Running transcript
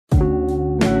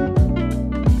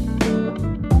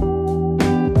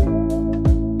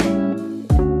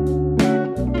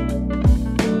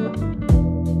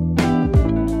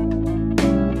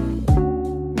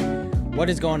What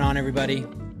is going on, everybody?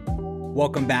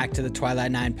 Welcome back to the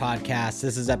Twilight Nine podcast.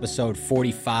 This is episode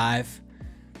 45.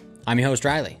 I'm your host,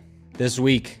 Riley. This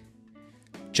week,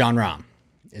 Jon Rahm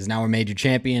is now a major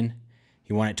champion.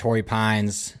 He won at Torrey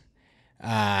Pines.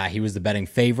 He was the betting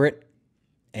favorite.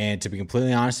 And to be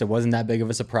completely honest, it wasn't that big of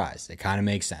a surprise. It kind of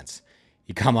makes sense.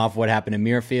 You come off what happened in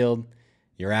Muirfield,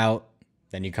 you're out,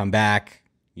 then you come back,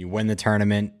 you win the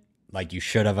tournament like you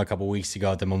should have a couple weeks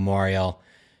ago at the Memorial.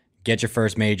 Get your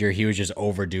first major. He was just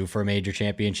overdue for a major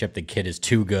championship. The kid is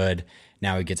too good.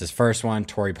 Now he gets his first one.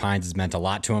 Torrey Pines has meant a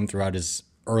lot to him throughout his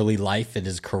early life and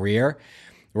his career.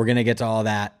 We're going to get to all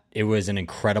that. It was an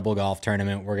incredible golf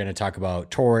tournament. We're going to talk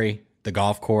about Torrey, the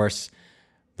golf course.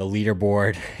 The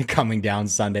leaderboard coming down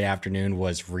Sunday afternoon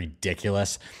was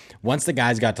ridiculous. Once the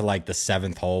guys got to like the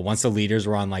seventh hole, once the leaders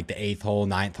were on like the eighth hole,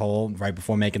 ninth hole, right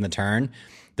before making the turn,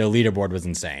 the leaderboard was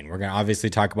insane. We're going to obviously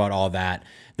talk about all that.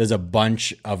 There's a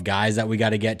bunch of guys that we got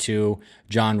to get to.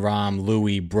 Jon Rahm,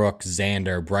 Louis, Brooks,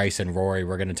 Xander, Bryson, Rory.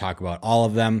 We're going to talk about all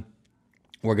of them.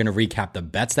 We're going to recap the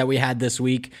bets that we had this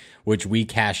week, which we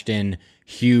cashed in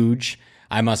huge.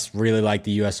 I must really like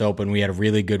the U.S. Open. We had a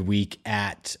really good week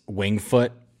at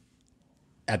Wingfoot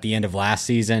at the end of last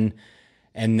season.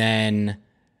 And then,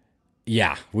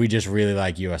 yeah, we just really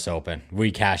like U.S. Open.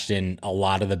 We cashed in a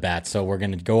lot of the bets. So we're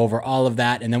going to go over all of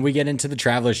that. And then we get into the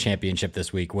Travelers Championship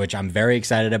this week, which I'm very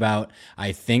excited about.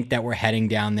 I think that we're heading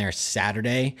down there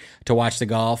Saturday to watch the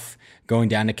golf. Going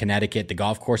down to Connecticut. The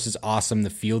golf course is awesome. The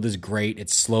field is great.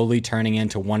 It's slowly turning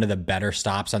into one of the better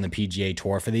stops on the PGA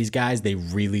Tour for these guys. They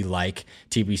really like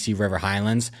TPC River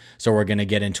Highlands. So we're going to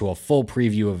get into a full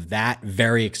preview of that.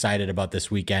 Very excited about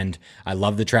this weekend. I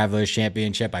love the Travelers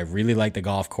Championship. I really like the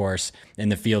golf course,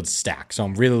 and the field's stacked. So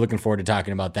I'm really looking forward to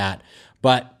talking about that.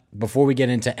 But before we get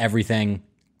into everything,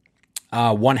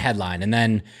 one headline, and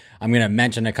then I'm going to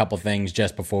mention a couple things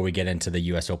just before we get into the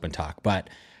U.S. Open talk. But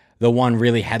the one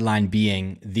really headline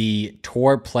being the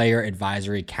Tour Player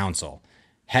Advisory Council,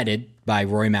 headed by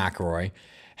Rory McIlroy,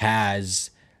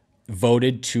 has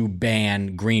voted to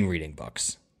ban green reading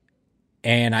books.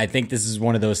 And I think this is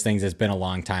one of those things that's been a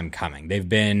long time coming. They've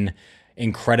been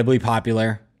incredibly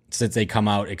popular since they come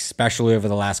out, especially over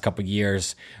the last couple of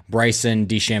years. Bryson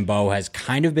DeChambeau has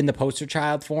kind of been the poster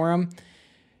child for him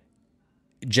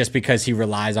just because he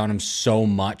relies on him so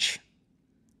much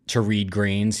to read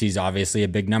greens. He's obviously a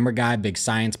big number guy, big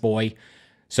science boy.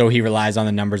 So he relies on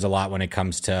the numbers a lot when it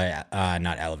comes to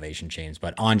not elevation change,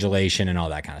 but undulation and all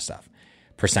that kind of stuff,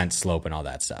 percent slope and all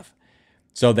that stuff.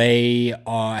 So they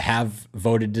have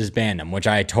voted to disband them, which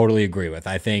I totally agree with.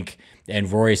 I think, and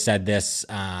Rory said this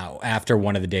after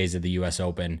one of the days of the U.S.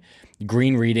 Open,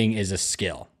 green reading is a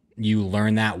skill. You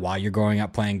learn that while you're growing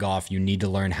up playing golf. You need to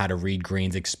learn how to read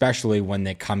greens, especially when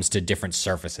it comes to different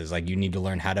surfaces. Like you need to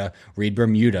learn how to read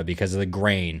Bermuda because of the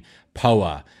grain,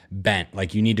 POA, bent.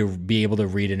 Like you need to be able to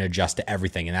read and adjust to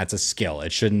everything, and that's a skill.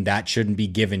 That shouldn't be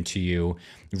given to you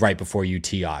right before you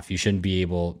tee off. You shouldn't be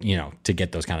able, to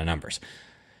get those kind of numbers.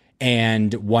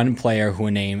 And one player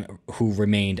who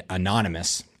remained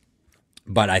anonymous,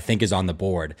 but I think is on the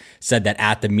board, said that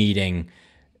at the meeting,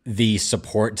 the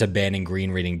support to banning green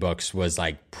reading books was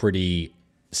like pretty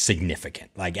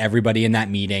significant. Like everybody in that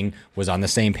meeting was on the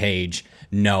same page.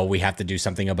 No, we have to do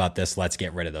something about this. Let's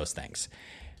get rid of those things.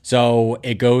 So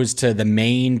it goes to the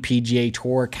main PGA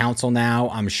Tour Council now.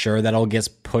 I'm sure that'll get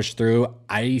pushed through.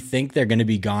 I think they're going to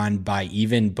be gone by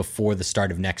even before the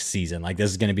start of next season. Like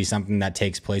this is going to be something that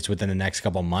takes place within the next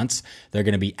couple months. They're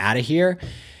going to be out of here.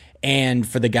 And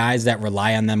for the guys that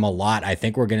rely on them a lot, I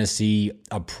think we're going to see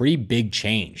a pretty big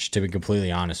change, to be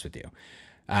completely honest with you.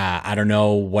 I don't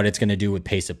know what it's going to do with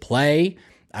pace of play.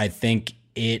 I don't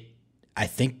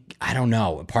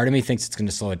know. Part of me thinks it's going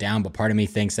to slow it down, but part of me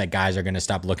thinks that guys are going to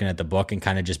stop looking at the book and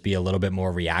kind of just be a little bit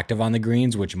more reactive on the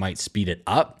greens, which might speed it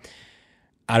up.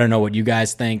 I don't know what you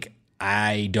guys think.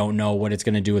 I don't know what it's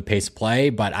going to do with pace of play,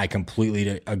 but I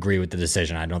completely agree with the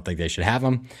decision. I don't think they should have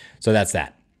them. So that's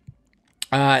that.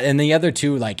 And the other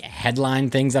two headline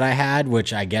things that I had,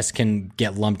 which I guess can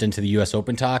get lumped into the U.S.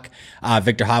 Open talk,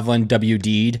 Viktor Hovland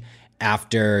WD'd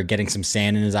after getting some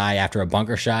sand in his eye after a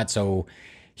bunker shot. So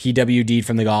he WD'd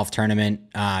from the golf tournament.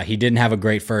 He didn't have a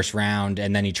great first round,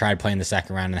 and then he tried playing the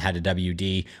second round and had a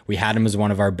WD. We had him as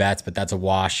one of our bets, but that's a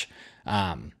wash,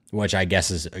 which I guess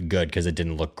is good because it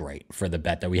didn't look great for the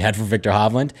bet that we had for Viktor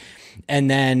Hovland. And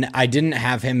then I didn't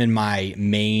have him in my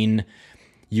main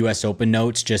U.S. Open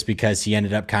notes just because he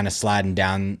ended up kind of sliding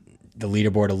down the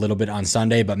leaderboard a little bit on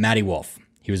Sunday. But Matty Wolff,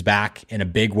 he was back in a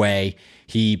big way.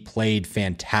 He played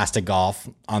fantastic golf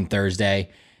on Thursday.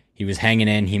 He was hanging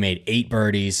in. He made 8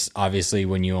 birdies. Obviously,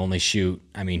 when you only shoot,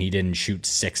 he didn't shoot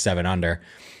 6, 7 under.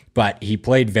 but he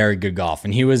played very good golf.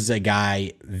 And he was a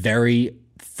guy very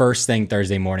first thing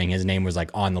Thursday morning. His name was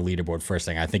like on the leaderboard first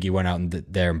thing. I think he went out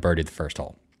there and birdied the first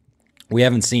hole. We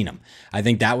haven't seen him. I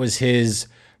think that was his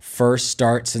first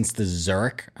start since the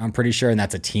Zurich, I'm pretty sure, and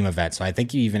that's a team event. So I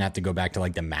think you even have to go back to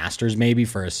like the Masters maybe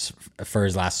for his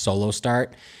last solo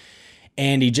start.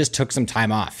 And he just took some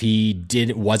time off. He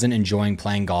wasn't enjoying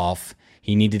playing golf.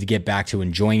 He needed to get back to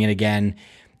enjoying it again.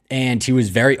 And he was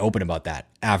very open about that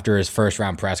after his first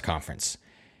round press conference.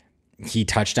 He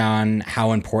touched on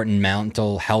how important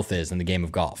mental health is in the game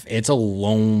of golf. It's a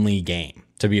lonely game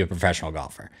to be a professional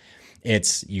golfer.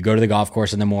 It's you go to the golf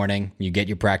course in the morning, you get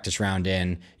your practice round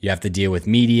in, you have to deal with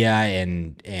media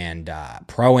and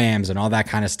pro-ams and all that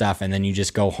kind of stuff, and then you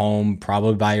just go home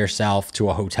probably by yourself to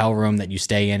a hotel room that you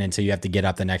stay in until you have to get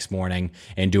up the next morning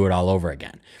and do it all over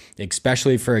again.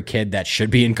 Especially for a kid that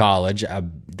should be in college.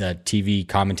 The TV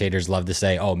commentators love to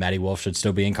say, oh, Matty Wolff should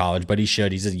still be in college, but he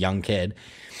should. He's a young kid.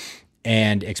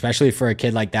 And especially for a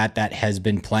kid like that has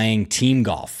been playing team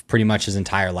golf pretty much his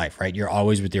entire life, right? You're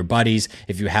always with your buddies.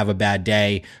 If you have a bad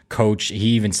day, he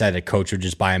even said a coach would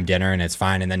just buy him dinner and it's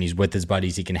fine. And then he's with his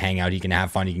buddies. He can hang out. He can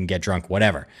have fun. He can get drunk,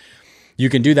 whatever. You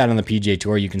can do that on the PGA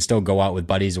Tour. You can still go out with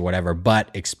buddies or whatever. But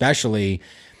especially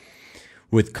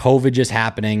with COVID just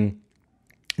happening,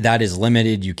 that is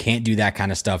limited. You can't do that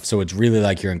kind of stuff. So it's really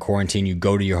like you're in quarantine. You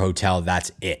go to your hotel.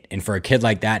 That's it. And for a kid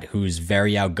like that, who's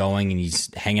very outgoing and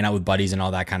he's hanging out with buddies and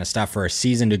all that kind of stuff, for a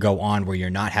season to go on where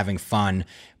you're not having fun,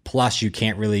 plus you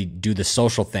can't really do the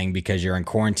social thing because you're in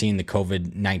quarantine, the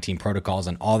COVID-19 protocols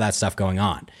and all that stuff going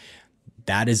on.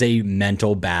 That is a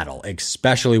mental battle,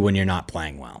 especially when you're not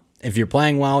playing well. If you're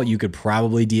playing well, you could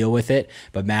probably deal with it.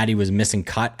 But Matty was missing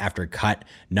cut after cut,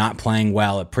 not playing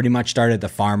well. It pretty much started at the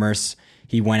Farmers.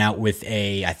 He went out with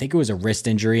I think it was a wrist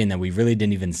injury, and then we really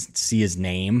didn't even see his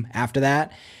name after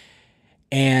that.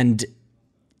 And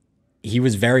he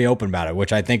was very open about it,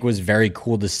 which I think was very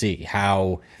cool to see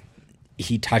how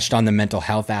he touched on the mental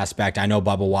health aspect. I know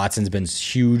Bubba Watson's been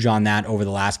huge on that over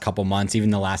the last couple months,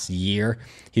 even the last year.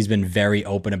 He's been very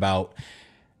open about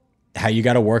how you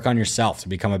got to work on yourself to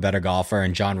become a better golfer.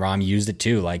 And Jon Rahm used it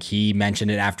too. Like he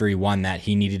mentioned it after he won that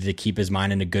he needed to keep his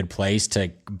mind in a good place to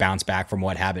bounce back from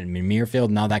what happened in Muirfield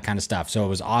and all that kind of stuff. So it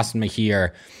was awesome to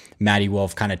hear Matty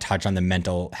Wolff kind of touch on the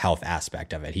mental health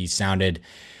aspect of it. He sounded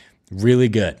really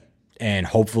good and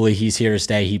hopefully he's here to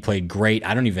stay. He played great.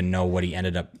 I don't even know where he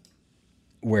ended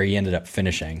up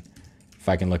finishing, if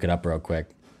I can look it up real quick.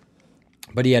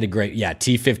 But he had a great,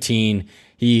 T15.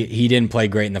 He didn't play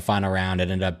great in the final round. It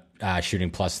ended up shooting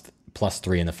plus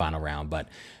 3 in the final round. But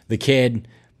the kid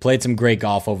played some great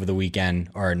golf over the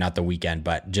weekend, or not the weekend,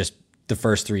 but just the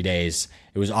first 3 days.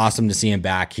 It was awesome to see him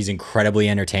back. He's incredibly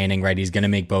entertaining, right? He's going to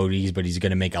make bogeys, but he's going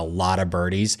to make a lot of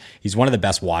birdies. He's one of the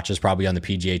best watches probably on the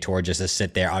PGA Tour, just to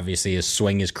sit there. Obviously, his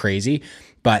swing is crazy,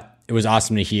 but it was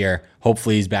awesome to hear.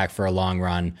 Hopefully, he's back for a long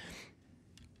run.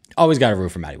 Always got to root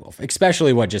for Matty Wolff,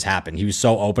 especially what just happened. He was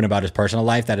so open about his personal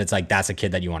life that it's like that's a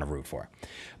kid that you want to root for.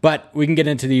 But we can get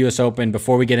into the U.S. Open.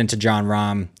 Before we get into Jon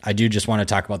Rahm, I do just want to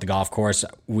talk about the golf course.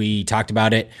 We talked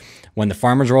about it when the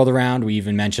Farmers rolled around. We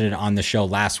even mentioned it on the show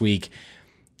last week.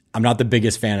 I'm not the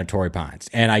biggest fan of Torrey Pines.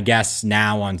 And I guess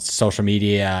now on social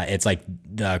media, it's like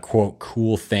the quote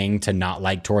cool thing to not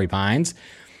like Torrey Pines.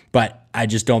 But I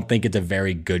just don't think it's a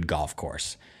very good golf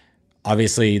course.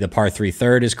 Obviously, the par 3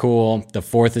 third is cool. The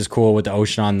fourth is cool with the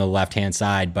ocean on the left-hand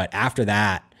side. But after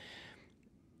that,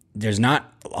 there's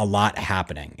not a lot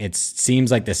happening. It seems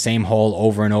like the same hole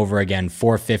over and over again,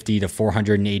 450 to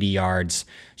 480 yards,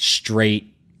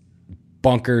 straight,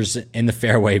 bunkers in the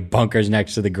fairway, bunkers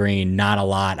next to the green, not a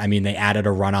lot. I mean, they added a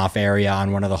runoff area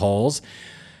on one of the holes,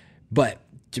 but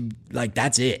like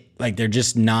that's it. Like they're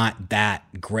just not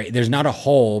that great. There's not a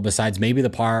hole besides maybe the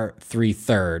par 3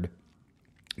 third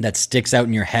that sticks out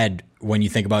in your head when you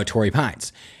think about Torrey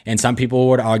Pines. And some people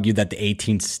would argue that the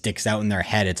 18th sticks out in their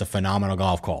head. It's a phenomenal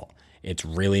golf hole. It's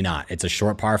really not. It's a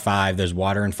short par 5. There's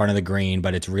water in front of the green,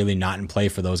 but it's really not in play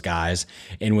for those guys.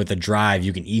 And with a drive,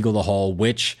 you can eagle the hole,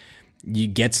 which you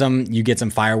get some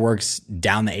fireworks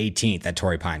down the 18th at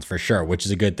Torrey Pines for sure, which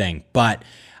is a good thing. But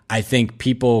I think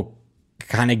people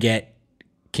kind of get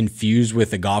confused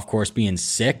with a golf course being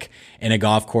sick and a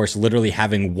golf course literally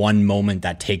having one moment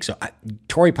that takes.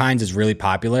 Torrey Pines is really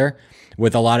popular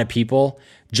with a lot of people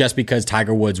just because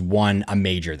Tiger Woods won a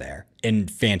major there in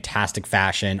fantastic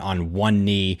fashion on one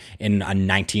knee in a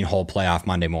 19-hole playoff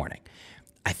Monday morning.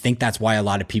 I think that's why a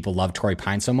lot of people love Torrey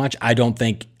Pines so much. I don't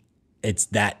think it's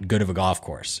that good of a golf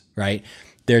course, right?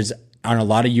 There's on a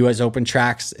lot of U.S. Open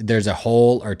tracks, there's a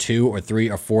hole or 2 or 3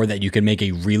 or 4 that you can make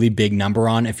a really big number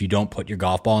on if you don't put your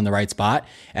golf ball in the right spot.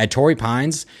 At Torrey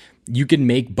Pines, you can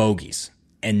make bogeys.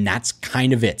 And that's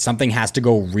kind of it. Something has to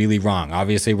go really wrong.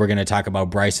 Obviously, we're going to talk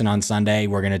about Bryson on Sunday.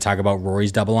 We're going to talk about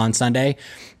Rory's double on Sunday.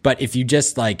 But if you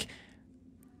just like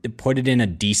put it in a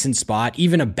decent spot,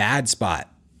 even a bad spot,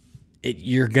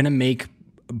 you're going to make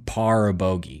par or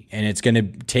bogey. And it's going to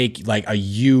take like a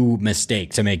you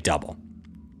mistake to make double.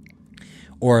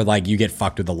 Or like you get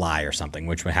fucked with a lie or something,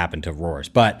 which would happen to Roars.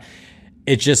 But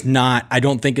it's just not, I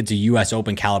don't think it's a U.S.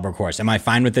 Open caliber course. Am I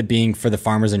fine with it being for the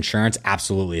Farmers Insurance?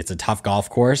 Absolutely. It's a tough golf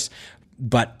course.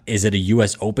 But is it a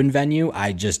U.S. Open venue?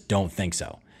 I just don't think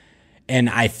so. And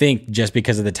I think just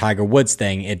because of the Tiger Woods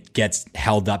thing, it gets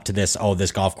held up to this, oh,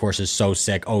 this golf course is so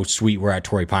sick. Oh, sweet, we're at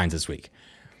Torrey Pines this week.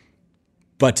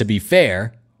 But to be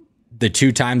fair, the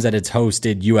 2 times that it's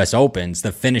hosted U.S. Opens,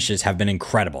 the finishes have been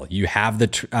incredible. You have the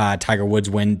Tiger Woods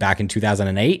win back in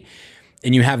 2008,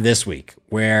 and you have this week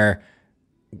where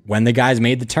when the guys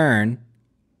made the turn,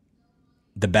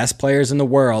 the best players in the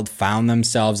world found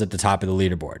themselves at the top of the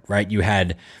leaderboard, right? You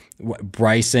had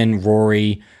Bryson,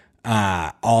 Rory,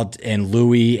 and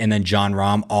Louis, and then Jon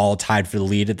Rahm all tied for the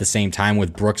lead at the same time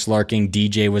with Brooks lurking.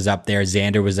 DJ was up there.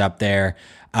 Xander was up there.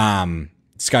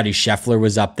 Scotty Scheffler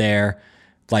was up there.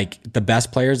 Like the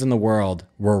best players in the world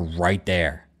were right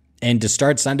there. And to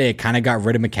start Sunday, it kind of got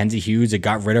rid of Mackenzie Hughes. It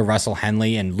got rid of Russell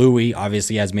Henley, and Louis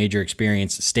obviously has major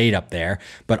experience, stayed up there.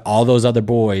 But all those other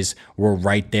boys were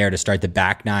right there to start the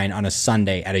back 9 on a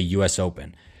Sunday at a U.S.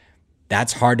 Open.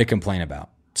 That's hard to complain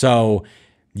about. So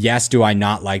yes, do I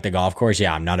not like the golf course?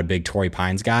 Yeah, I'm not a big Torrey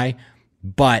Pines guy,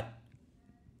 but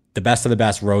the best of the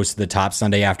best rose to the top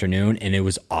Sunday afternoon, and it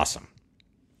was awesome.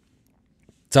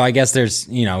 So I guess there's,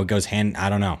 it goes hand, I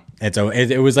don't know.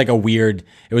 It was a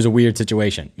weird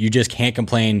situation. You just can't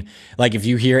complain. Like if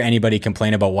you hear anybody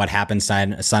complain about what happened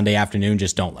Sunday afternoon,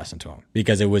 just don't listen to them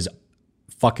because it was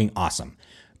fucking awesome.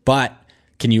 But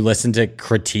can you listen to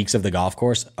critiques of the golf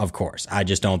course? Of course. I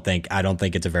don't think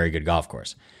it's a very good golf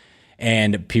course.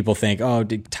 And people think, oh,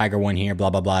 Tiger won here, blah,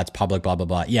 blah, blah. It's public, blah, blah,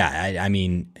 blah. Yeah. I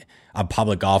mean, a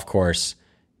public golf course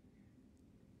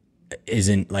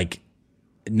isn't like,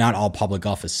 not all public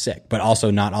golf is sick, but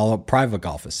also not all private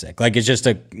golf is sick. Like it's just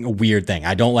a weird thing.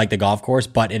 I don't like the golf course,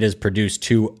 but it has produced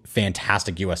 2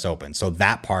 fantastic U.S. Opens. So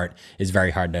that part is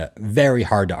very hard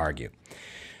to argue.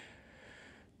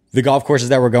 The golf courses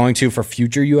that we're going to for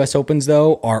future U.S. Opens,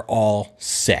 though, are all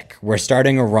sick. We're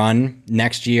starting a run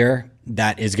next year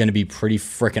that is going to be pretty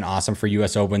freaking awesome for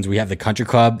U.S. Opens. We have the Country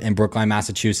Club in Brookline,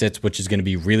 Massachusetts, which is going to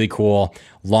be really cool.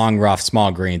 Long, rough,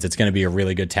 small greens. It's going to be a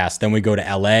really good test. Then we go to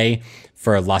L.A.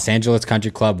 for Los Angeles Country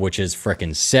Club, which is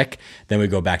freaking sick. Then we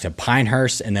go back to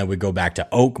Pinehurst, and then we go back to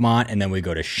Oakmont, and then we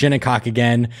go to Shinnecock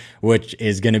again, which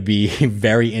is going to be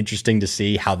very interesting to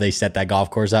see how they set that golf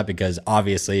course up, because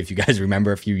obviously, if you guys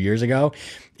remember a few years ago,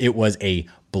 it was a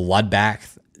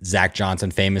bloodbath. Zach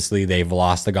Johnson famously, they've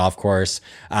lost the golf course.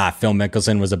 Phil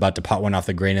Mickelson was about to putt one off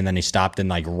the green, and then he stopped and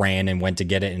like ran and went to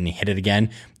get it, and he hit it again.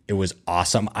 It was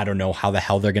awesome. I don't know how the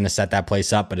hell they're going to set that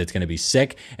place up, but it's going to be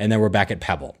sick. And then we're back at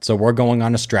Pebble. So we're going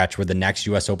on a stretch where the next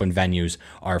U.S. Open venues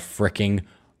are freaking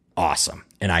awesome.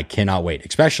 And I cannot wait,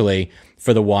 especially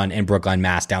for the one in Brookline,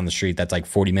 Mass down the street. That's like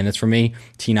 40 minutes from me.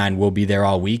 T9 will be there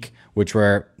all week, which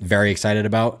we're very excited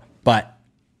about. But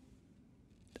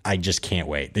I just can't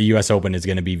wait. The U.S. Open is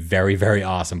going to be very, very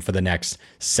awesome for the next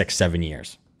 6-7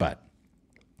 years. But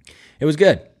it was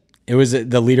good.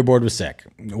 The leaderboard was sick,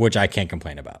 which I can't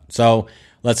complain about. So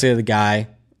let's get to the guy,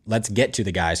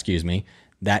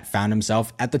 that found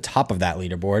himself at the top of that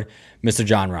leaderboard, Mr.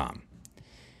 Jon Rahm.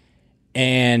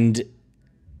 And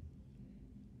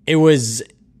it was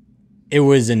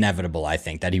inevitable, I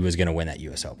think, that he was going to win that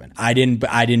U.S. Open. I didn't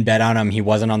bet on him. He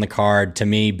wasn't on the card. To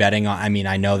me,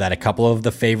 I know that a couple of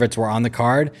the favorites were on the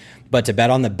card, but to bet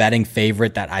on the betting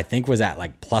favorite that I think was at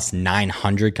like plus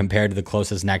 900 compared to the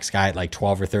closest next guy at like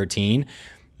 12 or 13,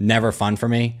 never fun for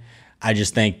me. I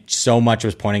just think so much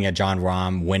was pointing at Jon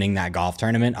Rahm winning that golf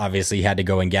tournament. Obviously, he had to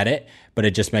go and get it, but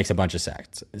it just makes a bunch of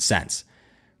sense.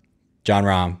 Jon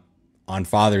Rahm, on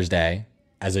Father's Day,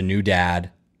 as a new dad,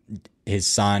 his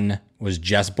son was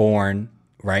just born,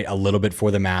 right? A little bit for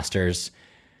the Masters.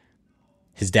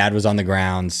 His dad was on the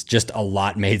grounds. Just a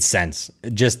lot made sense.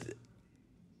 Just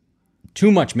too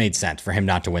much made sense for him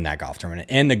not to win that golf tournament.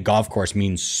 And the golf course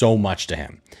means so much to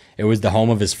him. It was the home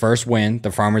of his first win,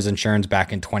 the Farmers Insurance,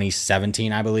 back in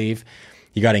 2017, I believe.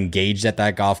 He got engaged at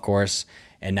that golf course,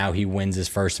 and now he wins his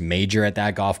first major at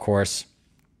that golf course.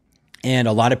 And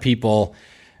a lot of people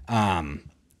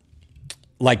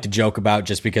like to joke about,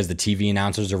 just because the TV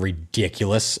announcers are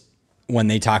ridiculous when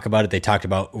they talk about it. They talked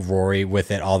about Rory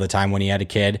with it all the time when he had a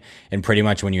kid, and pretty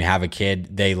much when you have a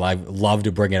kid, they love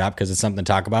to bring it up because it's something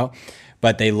to talk about.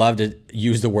 but they love to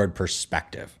use the word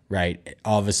perspective, right?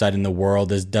 All of a sudden the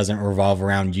world doesn't revolve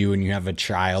around you and you have a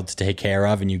child to take care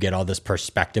of and you get all this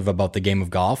perspective about the game of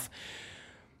golf.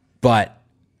 But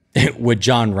with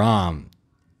Jon Rahm,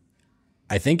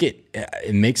 I think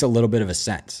it makes a little bit of a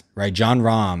sense, right? Jon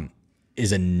Rahm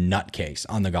is a nutcase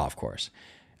on the golf course.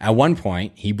 At one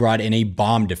point, he brought in a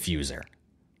bomb diffuser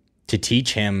to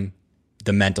teach him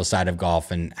the mental side of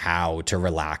golf and how to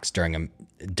relax during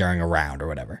a round or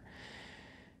whatever.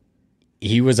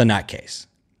 He was a nutcase.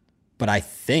 But I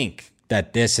think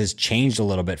that this has changed a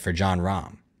little bit for Jon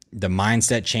Rahm. The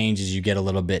mindset changes. You get a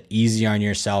little bit easier on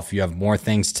yourself. You have more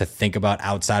things to think about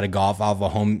outside of golf. All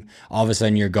of a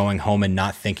sudden, you're going home and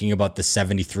not thinking about the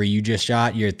 73 you just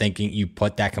shot. You're thinking, you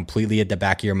put that completely at the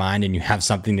back of your mind and you have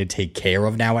something to take care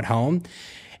of now at home.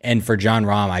 And for Jon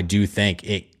Rahm, I do think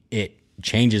it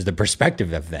changes the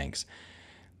perspective of things.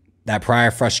 That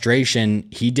prior frustration,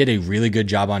 he did a really good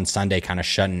job on Sunday kind of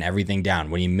shutting everything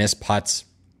down. When he missed putts,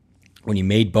 when he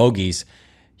made bogeys,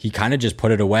 he kind of just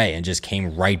put it away and just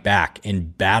came right back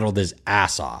and battled his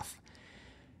ass off.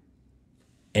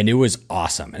 And it was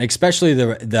awesome. And especially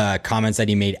the comments that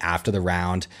he made after the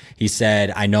round. He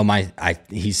said,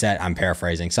 he said, I'm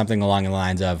paraphrasing, something along the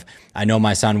lines of, I know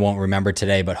my son won't remember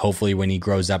today, but hopefully when he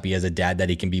grows up, he has a dad that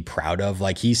he can be proud of.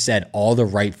 Like, he said all the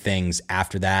right things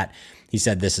after that. He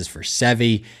said, this is for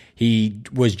Seve. He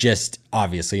was just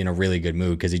obviously in a really good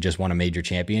mood because he just won a major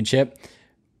championship.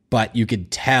 But you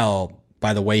could tell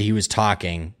by the way he was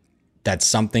talking that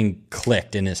something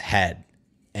clicked in his head,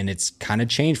 and it's kind of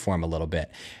changed for him a little bit.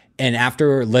 And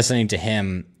after listening to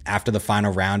him after the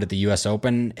final round at the US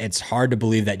Open, it's hard to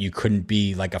believe that you couldn't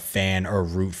be like a fan or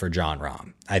root for Jon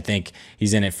Rahm. I think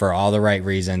he's in it for all the right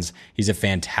reasons. He's a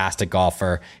fantastic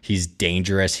golfer. He's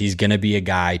dangerous. He's going to be a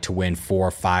guy to win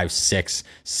 4, 5, 6,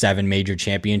 7 major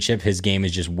championships. His game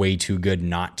is just way too good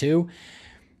not to.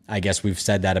 I guess we've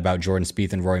said that about Jordan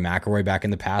Spieth and Rory McIlroy back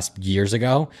in the past years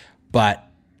ago, but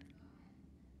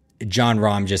Jon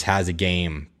Rahm just has a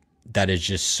game that is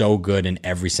just so good in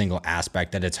every single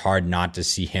aspect that it's hard not to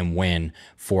see him win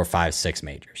 4, 5, 6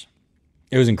 majors.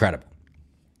 It was incredible.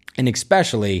 And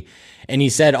he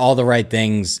said all the right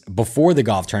things before the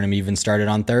golf tournament even started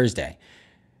on Thursday.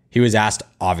 He was asked,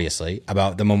 obviously,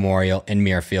 about the Memorial in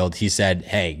Muirfield. He said,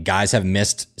 hey, guys have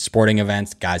missed sporting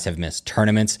events. Guys have missed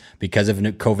tournaments because of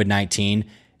COVID-19.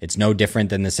 It's no different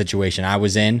than the situation I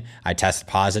was in. I tested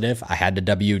positive. I had the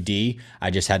WD.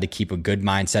 I just had to keep a good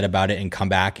mindset about it and come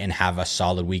back and have a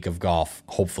solid week of golf,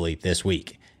 hopefully this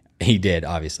week. He did,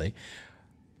 obviously.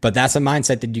 But that's a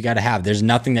mindset that you got to have. There's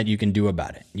nothing that you can do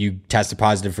about it. You tested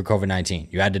positive for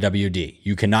COVID-19. You had the WD.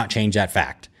 You cannot change that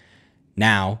fact.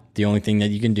 Now, the only thing that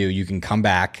you can do, you can come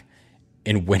back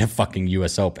and win a fucking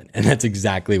US Open. And that's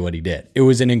exactly what he did. It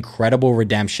was an incredible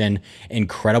redemption,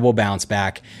 incredible bounce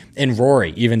back. And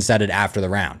Rory even said it after the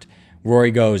round. Rory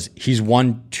goes, he's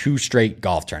won 2 straight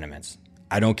golf tournaments.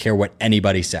 I don't care what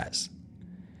anybody says.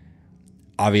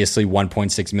 Obviously,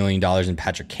 $1.6 million in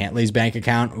Patrick Cantlay's bank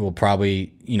account will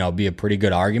probably, be a pretty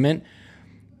good argument.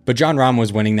 But Jon Rahm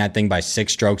was winning that thing by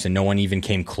 6 strokes and no one even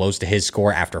came close to his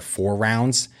score after 4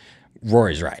 rounds.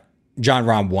 Rory's right. Jon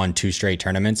Rahm won 2 straight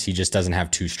tournaments. He just doesn't have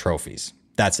 2 trophies.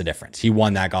 That's the difference. He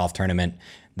won that golf tournament.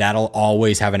 That'll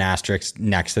always have an asterisk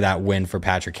next to that win for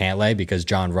Patrick Cantlay because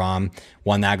Jon Rahm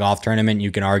won that golf tournament.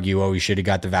 You can argue, oh, he should have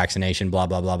got the vaccination, blah,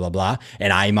 blah, blah, blah, blah.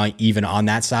 And I might even on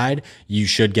that side, you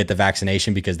should get the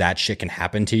vaccination because that shit can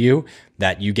happen to you,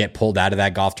 that you get pulled out of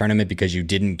that golf tournament because you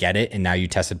didn't get it and now you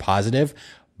tested positive.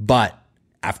 But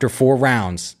after 4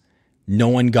 rounds, no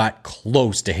one got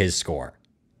close to his score.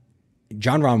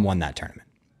 Jon Rahm won that tournament.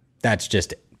 That's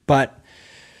just it. But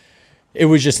it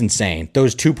was just insane.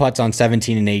 Those 2 putts on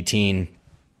 17 and 18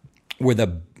 were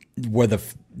the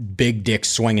big dick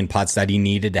swinging putts that he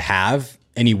needed to have,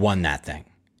 and he won that thing.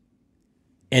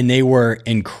 And they were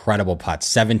incredible putts.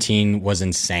 17 was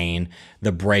insane.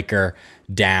 The breaker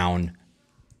down,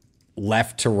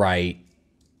 left to right.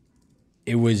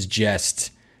 It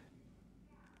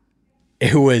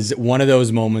was one of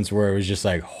those moments where it was just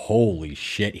like, holy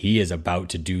shit, he is about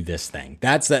to do this thing.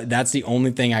 That's the only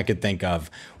thing I could think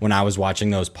of when I was watching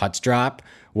those putts drop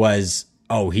was,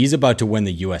 oh, he's about to win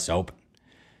the US Open.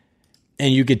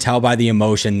 And you could tell by the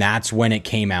emotion, that's when it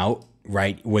came out,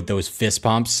 right, with those fist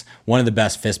pumps. One of the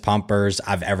best fist pumpers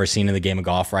I've ever seen in the game of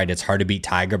golf, right? It's hard to beat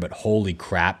Tiger, but holy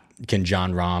crap, can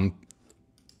Jon Rahm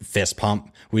fist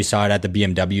pump. We saw it at the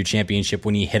BMW Championship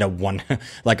when he hit a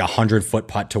 100-foot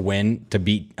putt to win to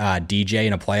beat DJ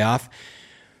in a playoff.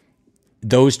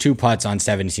 Those 2 putts on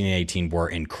 17 and 18 were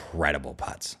incredible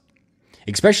putts.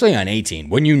 especially on 18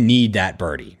 when you need that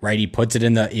birdie, right? He puts it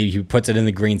in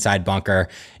the greenside bunker,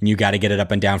 and you got to get it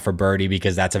up and down for birdie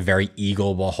because that's a very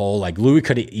eagleable hole. Like Louis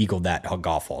could have eagled that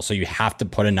golf hole. So you have to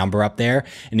put a number up there.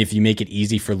 And if you make it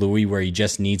easy for Louis where he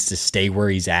just needs to stay where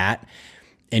he's at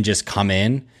and just come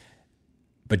in,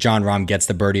 but Jon Rahm gets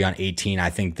the birdie on 18. I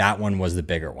think that one was the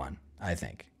bigger one, I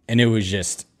think. And it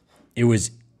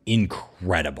was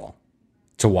incredible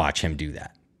to watch him do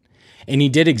that. And he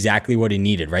did exactly what he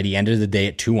needed, right? He ended the day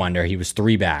at 2 under. He was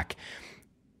 3 back.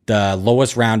 The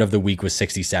lowest round of the week was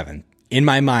 67. In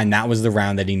my mind, that was the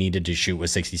round that he needed to shoot,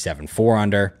 was 67. 4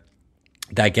 under.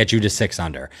 That gets you to 6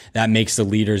 under. That makes the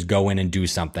leaders go in and do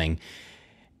something.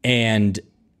 And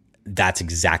that's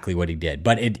exactly what he did.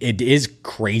 But it is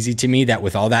crazy to me that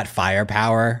with all that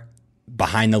firepower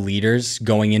behind the leaders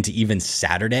going into even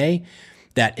Saturday,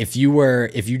 that if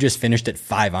you just finished at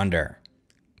 5 under,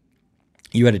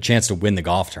 you had a chance to win the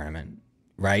golf tournament,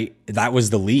 right? That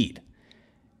was the lead.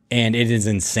 And it is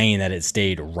insane that it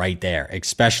stayed right there,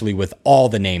 especially with all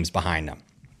the names behind them.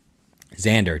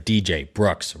 Xander, DJ,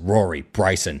 Brooks, Rory,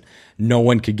 Bryson. No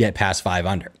one could get past 5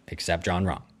 under except Jon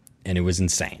Rahm. And it was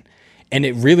insane. And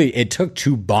it took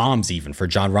 2 bombs even for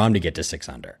Jon Rahm to get to 6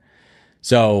 under.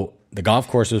 So the golf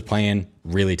course was playing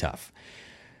really tough.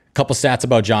 Couple stats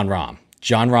about Jon Rahm.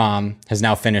 Jon Rahm has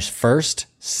now finished first,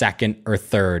 second, or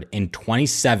third in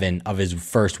 27 of his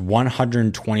first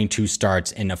 122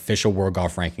 starts in official World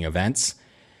Golf Ranking events.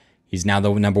 He's now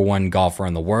the number 1 golfer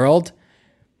in the world.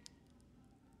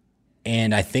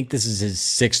 And I think this is his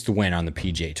 6th win on the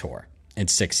PGA Tour in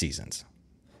 6 seasons.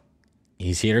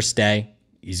 He's here to stay.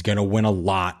 He's going to win a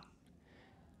lot.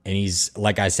 And he's,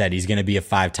 like I said, he's going to be a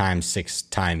 5-time,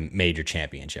 6-time major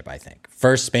championship, I think.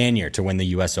 First Spaniard to win the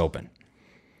U.S. Open.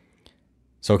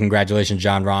 So congratulations,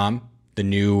 Jon Rahm, the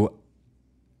new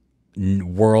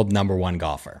world number 1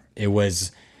 golfer. It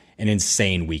was an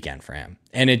insane weekend for him.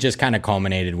 And it just kind of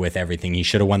culminated with everything. He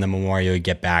should have won the Memorial,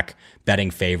 get back,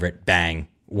 betting favorite, bang,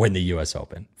 win the U.S.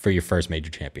 Open for your first major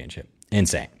championship.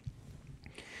 Insane.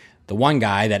 The one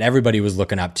guy that everybody was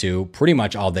looking up to pretty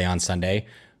much all day on Sunday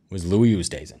was Louis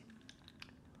Oosthuizen.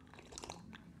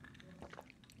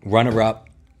 Runner-up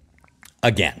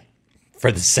again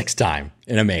for the 6th time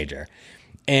in a major.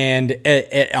 And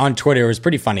on Twitter, it was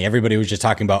pretty funny. Everybody was just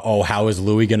talking about, how is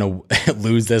Louis going to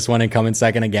lose this one and come in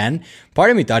second again? Part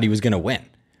of me thought he was going to win.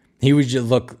 He would just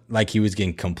look like he was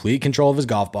getting complete control of his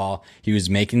golf ball. He was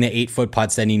making the 8-foot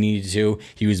putts that he needed to.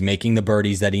 He was making the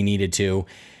birdies that he needed to.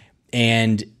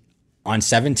 And on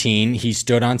 17, he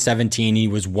stood on 17. He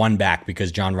was 1 back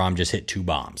because Jon Rahm just hit 2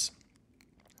 bombs.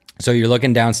 So you're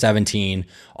looking down 17.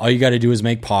 All you got to do is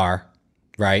make par.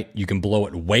 Right? You can blow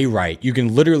it way right. You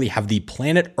can literally have the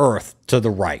planet Earth to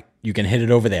the right. You can hit it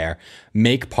over there,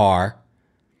 make par,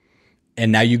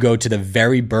 and now you go to the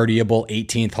very birdieable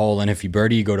 18th hole. And if you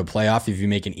birdie, you go to playoff. If you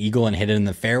make an eagle and hit it in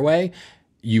the fairway,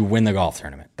 you win the golf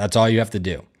tournament. That's all you have to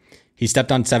do. He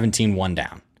stepped on 17, 1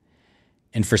 down.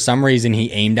 And for some reason,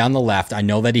 he aimed down the left. I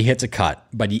know that he hits a cut,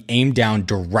 but he aimed down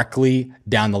directly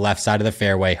down the left side of the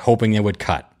fairway, hoping it would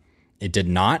cut. It did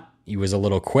not. He was a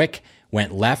little quick.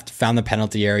 Went left, found the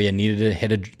penalty area, needed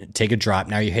to take a drop.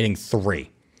 Now you're hitting 3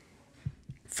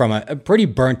 from a pretty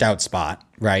burnt out spot,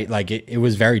 right? Like it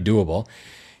was very doable.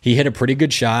 He hit a pretty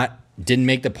good shot, didn't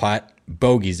make the putt,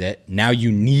 bogeys it. Now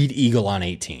you need eagle on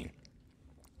 18.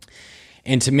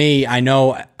 And to me, I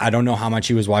don't know how much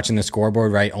he was watching the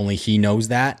scoreboard, right? Only he knows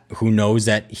that. Who knows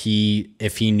that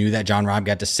if he knew that Jon Rahm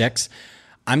got to 6,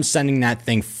 I'm sending that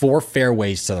thing 4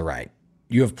 fairways to the right.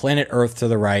 You have planet Earth to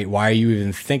the right. Why are you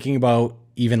even thinking about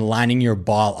even lining your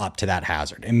ball up to that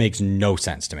hazard? It makes no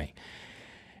sense to me.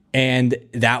 And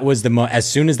that was as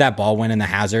soon as that ball went in the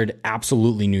hazard,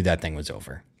 absolutely knew that thing was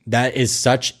over. That is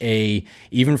such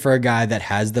even for a guy that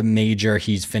has the major,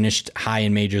 he's finished high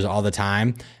in majors all the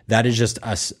time. That is just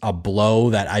a blow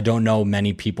that I don't know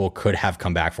many people could have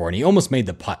come back for. And he almost made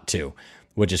the putt too,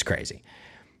 which is crazy.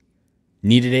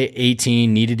 Needed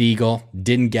 18, needed eagle,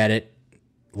 didn't get it.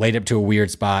 Laid up to a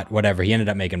weird spot, whatever. He ended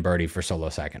up making birdie for solo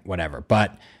second, whatever.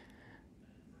 But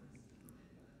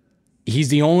he's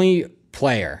the only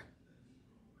player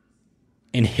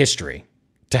in history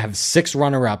to have 6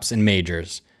 runner-ups in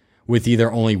majors with either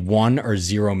only 1 or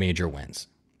 0 major wins.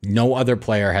 No other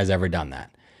player has ever done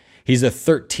that. He's the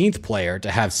 13th player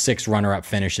to have 6 runner-up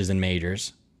finishes in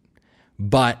majors,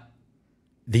 but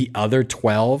the other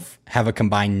 12 have a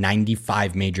combined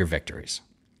 95 major victories.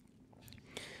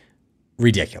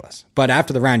 Ridiculous. But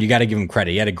after the round, you got to give him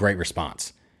credit. He had a great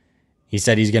response. He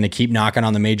said he's going to keep knocking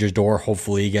on the majors door.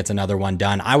 Hopefully he gets another one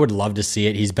done. I would love to see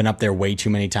it. He's been up there way too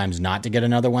many times not to get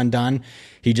another one done.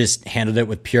 He just handled it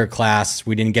with pure class.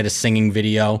 We didn't get a singing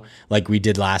video like we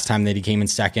did last time that he came in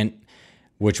second,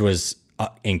 which was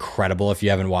incredible. If you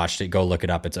haven't watched it, go look it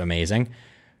up. It's amazing.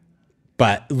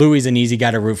 But Louis an easy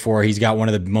guy to root for. He's got one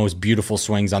of the most beautiful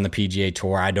swings on the PGA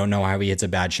Tour. I don't know how he hits a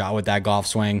bad shot with that golf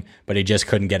swing, but he just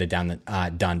couldn't get it done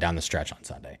down the stretch on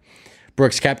Sunday.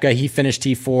 Brooks Koepka, he finished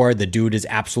T4. The dude is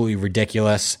absolutely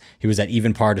ridiculous. He was at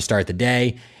even par to start the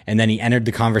day, and then he entered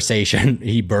the conversation.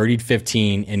 He birdied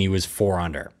 15, and he was 4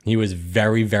 under. He was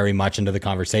very, very much into the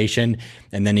conversation,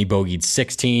 and then he bogeyed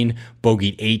 16,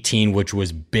 bogeyed 18, which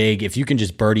was big. If you can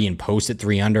just birdie and post at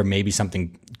 3 under, maybe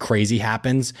something crazy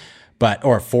happens,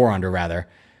 or 4 under rather.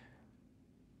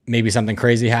 Maybe something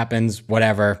crazy happens,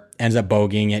 whatever, ends up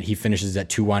bogeying it. He finishes at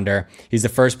 2 under. He's the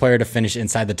first player to finish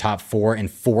inside the top 4 in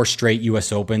 4 straight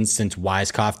U.S. Opens since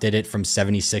Weiskopf did it from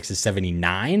 76 to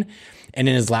 79. And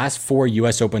in his last 4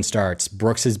 U.S. Open starts,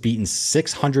 Brooks has beaten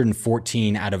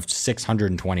 614 out of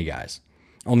 620 guys.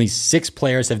 Only 6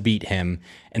 players have beat him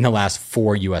in the last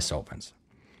 4 U.S. Opens.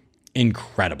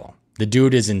 Incredible. The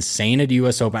dude is insane at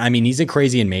U.S. Open. I mean, he's a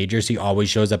crazy in majors. He always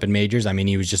shows up in majors. I mean,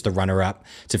 he was just the runner-up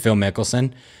to Phil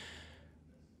Mickelson.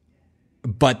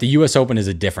 But the U.S. Open is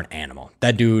a different animal.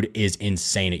 That dude is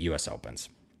insane at U.S. Opens.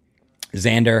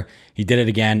 Xander, he did it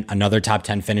again. Another top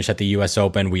 10 finish at the U.S.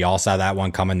 Open. We all saw that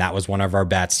one coming. That was one of our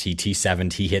bets. He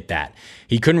T7'd. He hit that.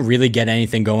 He couldn't really get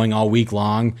anything going all week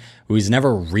long. He was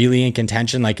never really in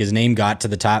contention. Like his name got to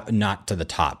the top, not to the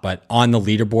top, but on the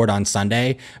leaderboard on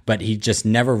Sunday. But he just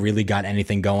never really got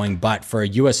anything going. But for a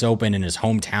U.S. Open in his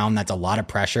hometown, that's a lot of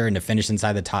pressure. And to finish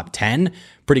inside the top 10,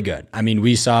 pretty good. I mean,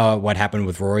 we saw what happened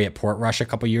with Rory at Portrush a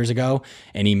couple years ago,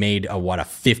 and he made a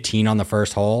 15 on the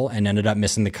first hole and ended up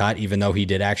missing the cut, even though he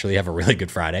did actually have a really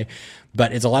good Friday.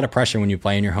 But it's a lot of pressure when you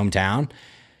play in your hometown,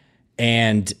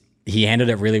 and he handled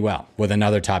it really well with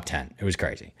another top 10. It was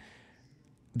crazy.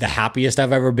 The happiest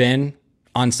I've ever been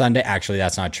on Sunday, actually,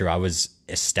 that's not true. I was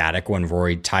ecstatic when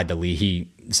Rory tied the lead.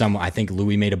 I think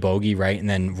Louis made a bogey, right? And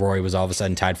then Rory was all of a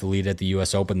sudden tied for the lead at the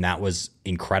U.S. Open. That was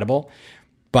incredible.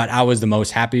 But I was the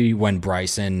most happy when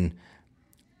Bryson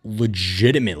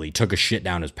legitimately took a shit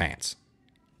down his pants.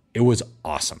 It was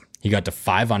awesome. He got to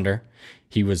 5 under.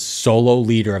 He was solo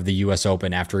leader of the U.S.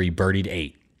 Open after he birdied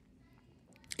 8.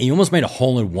 He almost made a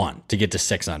hole-in-one to get to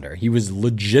 6 under. He was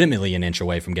legitimately an inch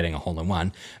away from getting a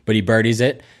hole-in-one, but he birdies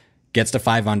it, gets to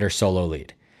 5 under, solo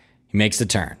lead. He makes the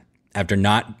turn after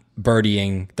not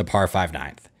birdieing the par 5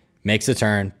 ninth. Makes the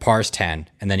turn, pars 10,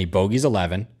 and then he bogeys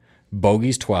 11,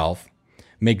 bogeys 12,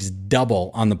 makes double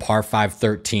on the par 5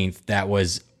 13th. That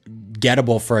was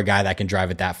gettable for a guy that can drive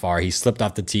it that far. He slipped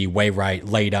off the tee way right,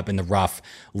 laid up in the rough,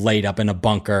 laid up in a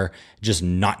bunker, just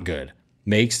not good.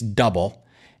 Makes double.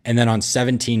 And then on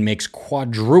 17 makes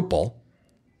quadruple.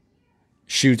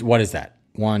 Shoots, what is that?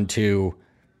 1, 2,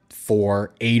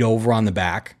 4, 8 over on the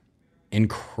back.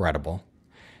 Incredible.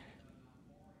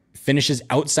 Finishes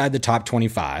outside the top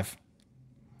 25.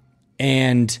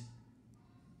 And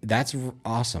that's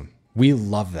awesome. We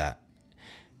love that.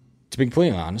 To be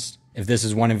completely honest, if this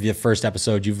is one of the first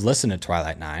episodes you've listened to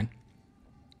Twilight 9,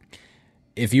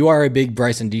 if you are a big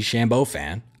Bryson DeChambeau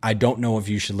fan, I don't know if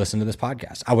you should listen to this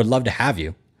podcast. I would love to have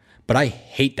you, but I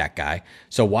hate that guy.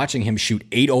 So watching him shoot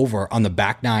 8 over on the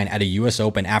back 9 at a U.S.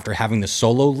 Open after having the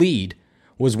solo lead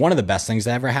was one of the best things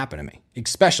that ever happened to me,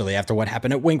 especially after what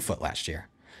happened at Winged Foot last year.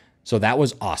 So that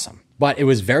was awesome. But it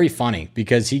was very funny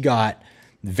because he got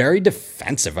very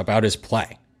defensive about his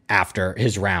play after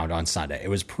his round on Sunday. It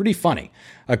was pretty funny.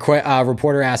 A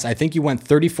reporter asked, I think you went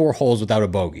 34 holes without a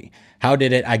bogey. How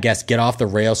did it, I guess, get off the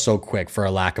rails so quick, for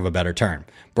a lack of a better term?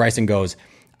 Bryson goes,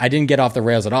 I didn't get off the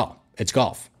rails at all. It's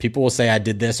golf. People will say I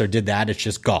did this or did that. It's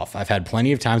just golf. I've had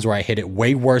plenty of times where I hit it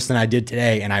way worse than I did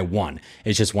today and I won.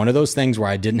 It's just one of those things where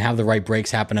I didn't have the right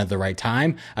breaks happen at the right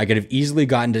time. I could have easily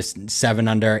gotten to 7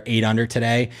 under, 8 under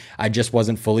today. I just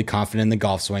wasn't fully confident in the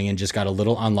golf swing and just got a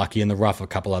little unlucky in the rough a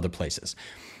couple other places.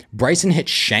 Bryson hit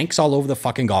shanks all over the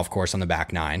fucking golf course on the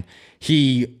back 9.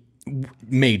 He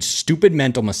made stupid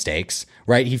mental mistakes,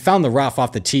 right? He found the rough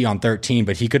off the tee on 13,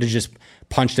 but he could have just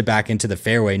punched it back into the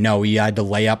fairway. No, he had to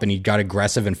lay up and he got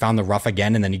aggressive and found the rough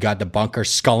again. And then he got the bunker,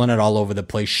 sculling it all over the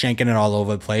place, shanking it all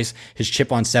over the place. His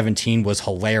chip on 17 was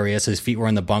hilarious. His feet were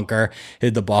in the bunker.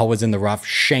 The ball was in the rough,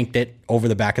 shanked it over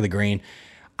the back of the green.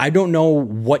 I don't know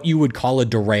what you would call a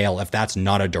derail if that's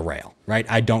not a derail, right?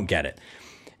 I don't get it.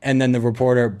 And then the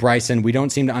reporter, Bryson, we don't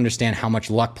seem to understand how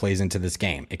much luck plays into this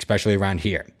game, especially around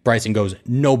here. Bryson goes,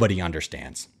 nobody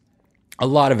understands. A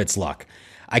lot of it's luck.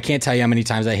 I can't tell you how many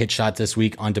times I hit shots this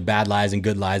week onto bad lies and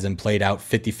good lies and played out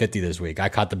 50-50 this week. I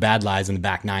caught the bad lies in the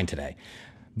back nine today.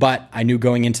 But I knew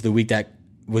going into the week that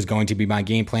was going to be my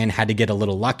game plan. Had to get a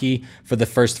little lucky. For the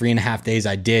first 3.5 days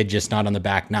I did, just not on the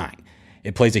back nine.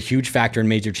 It plays a huge factor in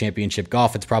major championship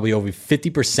golf. It's probably over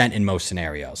 50% in most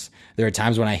scenarios. There are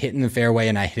times when I hit in the fairway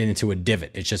and I hit into a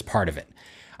divot. It's just part of it.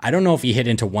 I don't know if he hit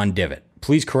into one divot.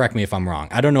 Please correct me if I'm wrong.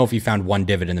 I don't know if he found one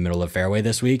divot in the middle of the fairway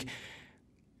this week.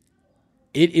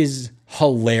 It is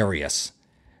hilarious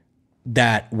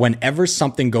that whenever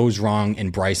something goes wrong in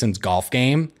Bryson's golf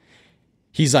game,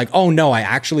 he's like, oh no, I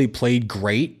actually played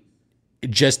great.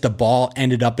 Just the ball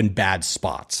ended up in bad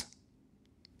spots.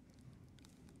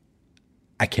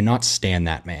 I cannot stand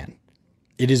that man.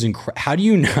 It is incredible. How do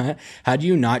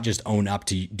you not just own up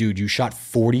to, dude, you shot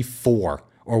 44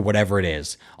 or whatever it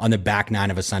is on the back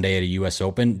nine of a Sunday at a US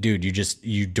Open. Dude,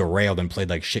 you derailed and played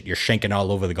like shit. You're shanking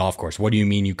all over the golf course. What do you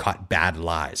mean you caught bad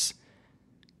lies?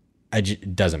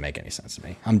 It doesn't make any sense to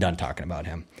me. I'm done talking about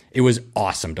him. It was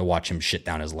awesome to watch him shit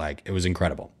down his leg. It was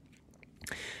incredible.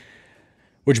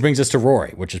 Which brings us to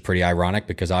Rory, which is pretty ironic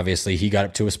because obviously he got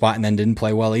up to a spot and then didn't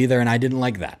play well either, and I didn't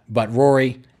like that. But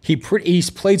Rory, he's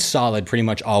played solid pretty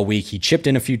much all week. He chipped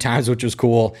in a few times, which was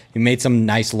cool. He made some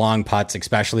nice long putts,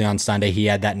 especially on Sunday. He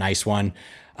had that nice one.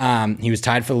 He was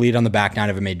tied for the lead on the back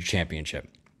nine of a major championship.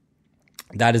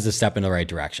 That is a step in the right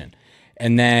direction.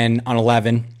 And then on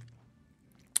 11,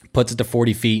 puts it to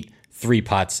 40 feet, 3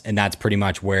 putts, and that's pretty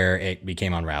much where it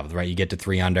became unraveled, right? You get to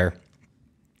 3 under.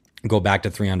 Go back to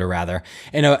 3 under rather.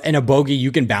 In a bogey,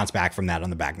 you can bounce back from that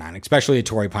on the back nine, especially at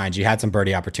Torrey Pines. You had some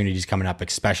birdie opportunities coming up,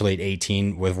 especially at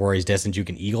 18 with Rory's distance. You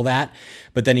can eagle that.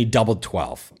 But then he doubled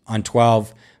 12. On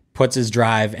 12, puts his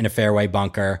drive in a fairway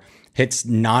bunker, hits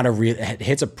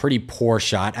a pretty poor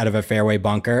shot out of a fairway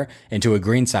bunker into a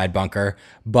greenside bunker,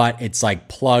 but it's like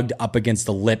plugged up against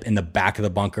the lip in the back of the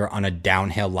bunker on a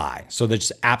downhill lie. So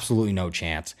there's absolutely no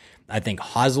chance. I think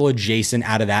hosel adjacent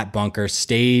out of that bunker,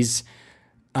 stays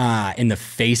in the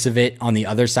face of it on the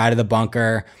other side of the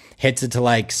bunker, hits it to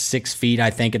like 6 feet, I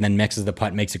think, and then mixes the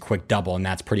putt, makes a quick double, and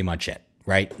that's pretty much it,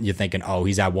 right? You're thinking, oh,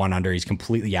 he's at 1 under, he's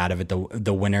completely out of it.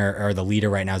 The winner or the leader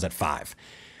right now is at 5.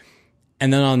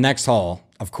 And then on the next hole,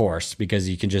 of course, because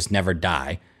you can just never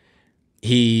die,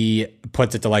 he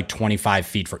puts it to like 25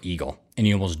 feet for eagle, and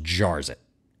he almost jars it.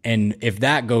 And if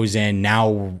that goes in,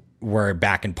 now we're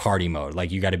back in party mode.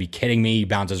 Like, you got to be kidding me. He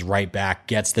bounces right back,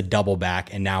 gets the double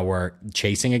back, and now we're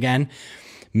chasing again.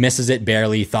 Misses it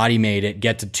barely, thought he made it,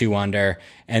 get to 2 under,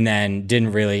 and then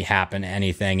didn't really happen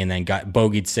anything, and then got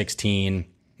bogeyed 16,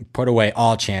 put away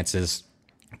all chances.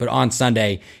 But on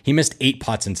Sunday, he missed 8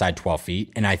 putts inside 12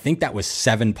 feet, and I think that was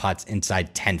 7 putts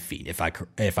inside 10 feet,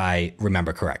 if I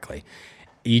remember correctly.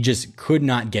 He just could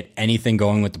not get anything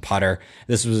going with the putter.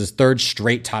 This was his 3rd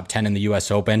straight top 10 in the US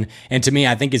Open. And to me,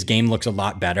 I think his game looks a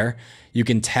lot better. You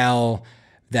can tell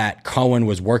that Cohen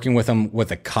was working with him with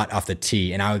a cut off the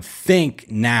tee. And I would think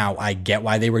now I get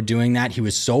why they were doing that. He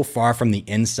was so far from the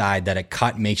inside that a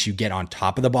cut makes you get on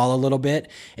top of the ball a little bit.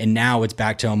 And now it's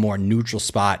back to a more neutral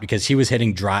spot because he was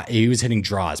hitting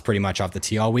draws pretty much off the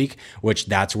tee all week, which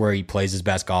that's where he plays his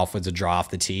best golf, was a draw off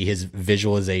the tee. His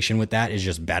visualization with that is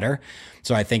just better.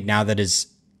 So I think now that his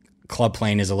club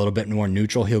plane is a little bit more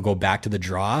neutral, he'll go back to the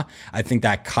draw. I think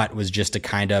that cut was just to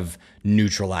kind of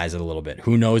neutralize it a little bit.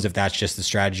 Who knows if that's just the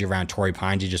strategy around Torrey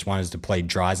Pines. He just wanted to play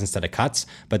draws instead of cuts,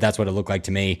 but that's what it looked like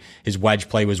to me. His wedge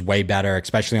play was way better,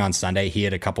 especially on Sunday. He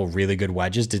had a couple really good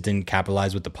wedges that didn't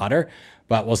capitalize with the putter,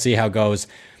 but we'll see how it goes.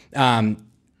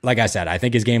 Like I said, I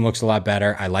think his game looks a lot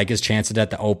better. I like his chances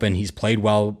at the Open. He's played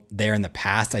well there in the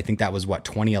past. I think that was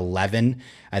 2011.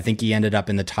 I think he ended up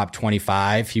in the top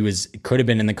 25. Could have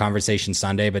been in the conversation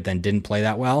Sunday, but then didn't play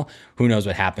that well. Who knows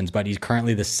what happens, but he's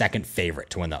currently the 2nd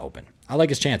favorite to win the Open. I like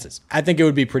his chances. I think it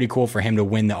would be pretty cool for him to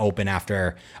win the Open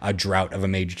after a drought of a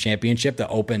major championship. The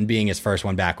Open being his first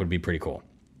one back would be pretty cool.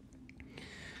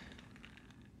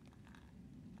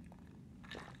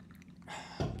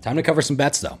 Time to cover some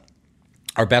bets, though.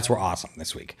 Our bets were awesome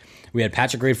this week. We had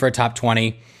Patrick Reed for a top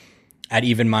 20 at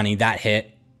even money. That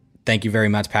hit. Thank you very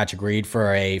much, Patrick Reed,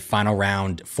 for a final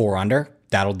round 4 under.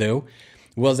 That'll do.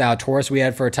 Will Zalatoris we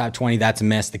had for a top 20. That's a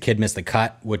miss. The kid missed the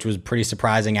cut, which was pretty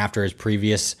surprising after his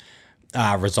previous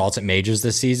results at majors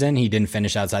this season. He didn't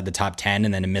finish outside the top 10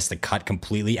 and then missed the cut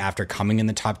completely after coming in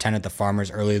the top 10 at the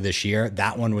Farmers earlier this year.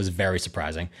 That one was very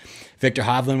surprising. Victor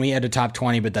Hovland, we had a top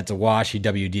 20, but that's a wash. He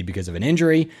WD'd because of an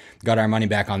injury. Got our money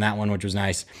back on that one, which was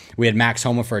nice. We had Max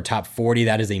Homa for a top 40.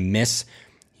 That is a miss.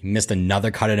 He missed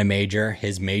another cut at a major.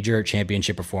 His major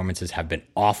championship performances have been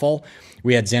awful.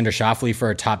 We had Xander Schauffele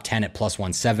for a top 10 at plus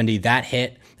 170. That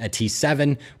hit. at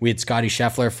T7. We had Scotty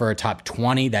Scheffler for a top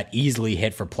 20 that easily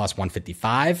hit for plus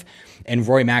 155. And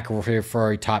Rory McIlroy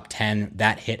for a top 10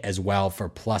 that hit as well for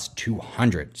plus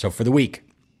 200. So for the week,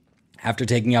 after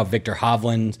taking out Victor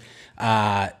Hovland's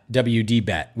WD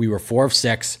bet, we were 4 of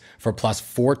 6 for plus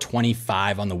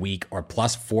 425 on the week, or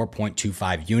plus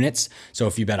 4.25 units. So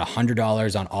if you bet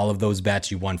 $100 on all of those bets,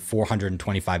 you won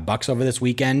 $425 over this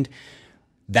weekend.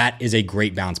 That is a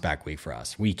great bounce back week for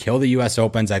us. We kill the US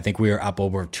Opens. I think we are up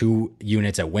over 2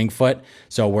 units at Winged Foot.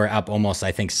 So we're up almost,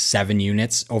 I think, 7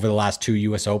 units over the last 2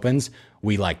 US Opens.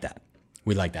 We like that.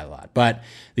 We like that a lot. But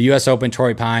the US Open,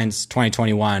 Torrey Pines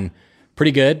 2021,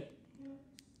 pretty good.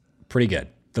 Pretty good.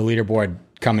 The leaderboard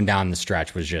coming down the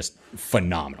stretch was just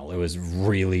phenomenal. It was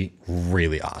really,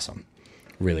 really awesome.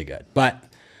 Really good. But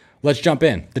let's jump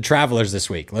in. The Travelers this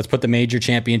week. Let's put the major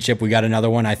championship. We got another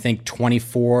one, I think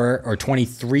 24 or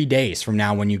 23 days from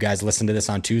now when you guys listen to this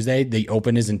on Tuesday. The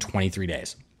Open is in 23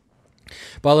 days.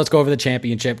 But let's go over the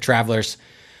championship. Travelers.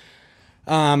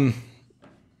 I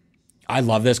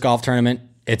love this golf tournament.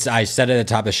 I said at the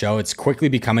top of the show, it's quickly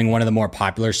becoming one of the more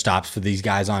popular stops for these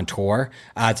guys on tour.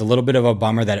 It's a little bit of a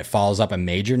bummer that it follows up a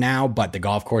major now, but the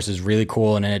golf course is really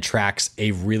cool and it attracts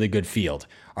a really good field.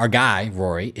 Our guy,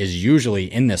 Rory, is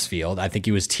usually in this field. I think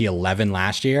he was T11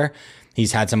 last year.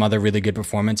 He's had some other really good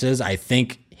performances. I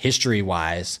think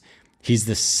history-wise, he's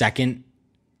the second.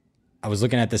 I was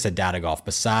looking at this at Data Golf.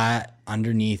 Beside,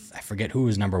 underneath, I forget who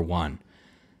was number 1.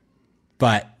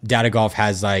 But Data Golf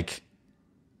has like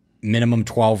minimum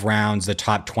 12 rounds, the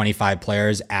top 25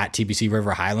 players at TPC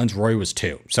River Highlands. Rory was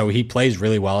 2. So he plays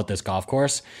really well at this golf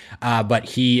course, but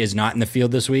he is not in the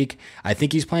field this week. I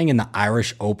think he's playing in the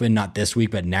Irish Open, not this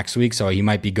week, but next week. So he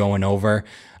might be going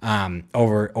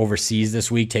overseas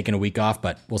this week, taking a week off,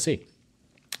 but we'll see.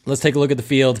 Let's take a look at the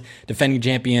field. Defending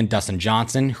champion Dustin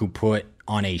Johnson, who put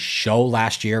on a show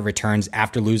last year, returns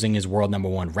after losing his world number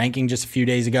 1 ranking just a few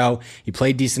days ago. He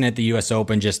played decent at the US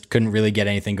Open, just couldn't really get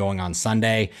anything going on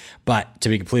Sunday. But to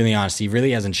be completely honest, he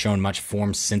really hasn't shown much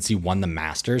form since he won the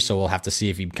Masters. So we'll have to see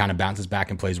if he kind of bounces back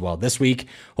and plays well this week.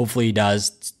 Hopefully he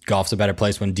does. Golf's a better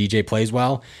place when DJ plays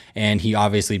well. And he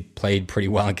obviously played pretty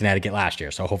well in Connecticut last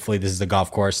year. So hopefully this is a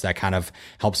golf course that kind of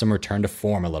helps him return to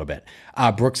form a little bit.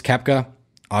 Brooks Koepka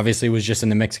obviously was just in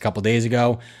the mix a couple days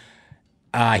ago.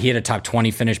 He had a top 20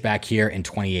 finish back here in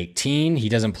 2018. He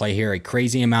doesn't play here a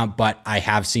crazy amount, but I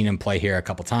have seen him play here a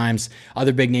couple times.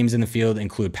 Other big names in the field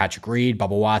include Patrick Reed,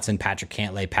 Bubba Watson, Patrick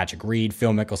Cantlay, Patrick Reed,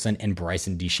 Phil Mickelson, and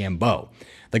Bryson DeChambeau.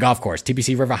 The golf course,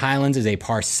 TPC River Highlands, is a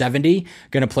par 70,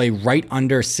 going to play right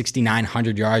under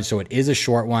 6,900 yards, so it is a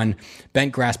short one.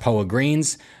 Bent grass POA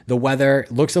greens. The weather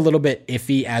looks a little bit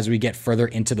iffy as we get further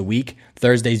into the week.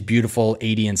 Thursday's beautiful,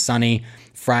 80 and sunny.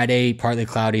 Friday, partly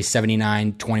cloudy,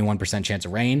 79, 21% chance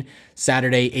of rain.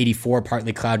 Saturday, 84,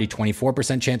 partly cloudy,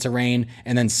 24% chance of rain.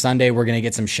 And then Sunday, we're going to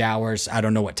get some showers. I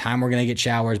don't know what time we're going to get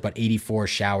showers, but 84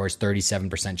 showers,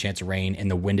 37% chance of rain, and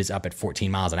the wind is up at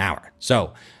 14 miles an hour.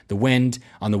 So the wind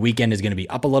on the weekend is going to be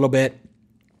up a little bit,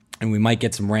 and we might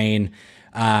get some rain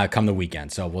come the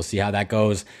weekend. So we'll see how that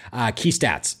goes. Key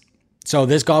stats. So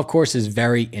this golf course is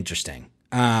very interesting.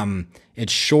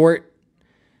 It's short.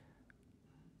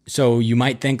 So you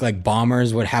might think like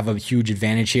bombers would have a huge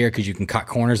advantage here because you can cut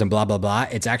corners and blah, blah, blah.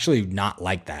 It's actually not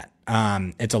like that.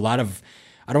 It's a lot of,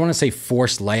 I don't want to say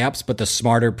forced layups, but the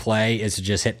smarter play is to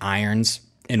just hit irons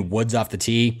and woods off the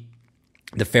tee.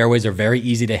 The fairways are very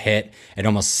easy to hit at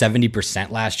almost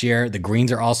 70% last year. The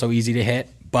greens are also easy to hit,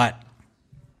 but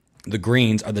the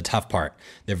greens are the tough part.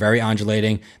 They're very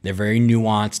undulating. They're very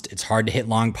nuanced. It's hard to hit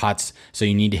long putts, so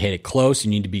you need to hit it close.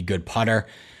 You need to be a good putter.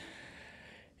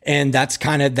 And that's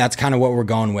kind of what we're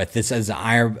going with. This as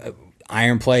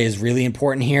iron play is really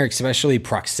important here, especially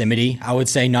proximity. I would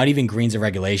say not even greens of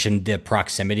regulation. The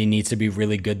proximity needs to be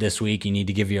really good this week. You need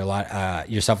to give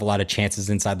yourself a lot of chances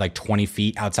inside like 20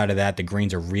 feet. Outside of that, the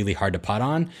greens are really hard to putt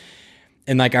on.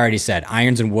 And like I already said,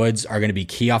 irons and woods are going to be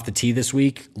key off the tee this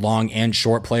week. Long and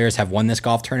short players have won this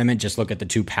golf tournament. Just look at the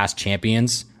 2 past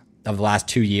champions of the last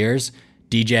 2 years,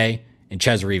 DJ and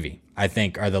Chez Reavie. I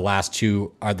think are the last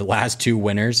two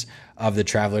winners of the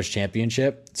Travelers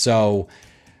Championship. So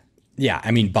yeah,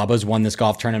 I mean, Bubba's won this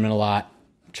golf tournament a lot.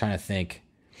 I'm trying to think.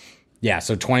 Yeah,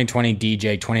 so 2020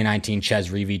 DJ, 2019 Chez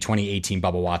Reavie, 2018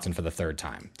 Bubba Watson for the 3rd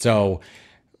time. So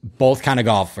both kind of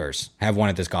golfers have won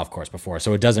at this golf course before,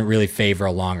 so it doesn't really favor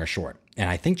a long or short. And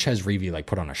I think Chez Reavie like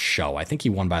put on a show. I think he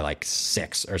won by like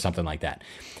 6 or something like that.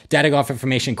 Data golf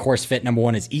information, course fit. Number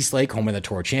 1 is East Lake, home of the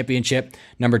Tour Championship.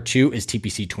 Number 2 is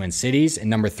TPC Twin Cities. And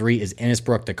number 3 is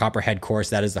Innisbrook, the Copperhead course.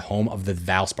 That is the home of the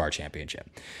Valspar Championship.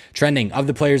 Trending of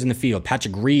the players in the field,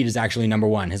 Patrick Reed is actually number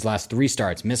 1. His last 3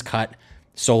 starts, miscut,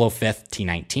 solo fifth,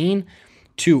 T19.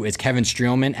 2 is Kevin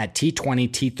Streelman at T20,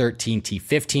 T13,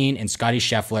 T15, and Scotty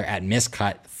Scheffler at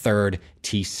miscut third,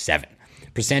 T7.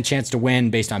 Percent chance to win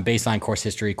based on baseline, course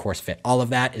history, course fit, all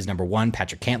of that is number 1,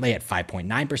 Patrick Cantlay at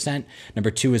 5.9%.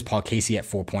 Number 2 is Paul Casey at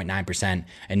 4.9%.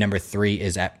 And number 3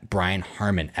 is at Brian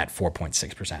Harman at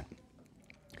 4.6%.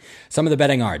 Some of the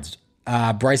betting odds.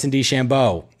 Bryson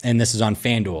DeChambeau, and this is on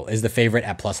FanDuel, is the favorite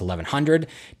at plus 1,100.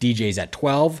 DJ's at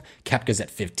 12. Koepka's at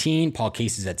 15. Paul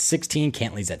Casey's at 16.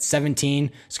 Cantlay's at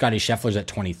 17. Scotty Scheffler's at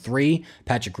 23.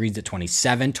 Patrick Reed's at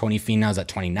 27. Tony Finau's at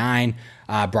 29.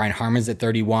 Brian Harman's at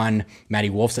 31.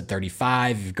 Matty Wolff's at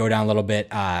 35. If you go down a little bit,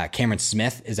 Cameron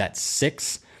Smith is at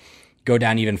 6. Go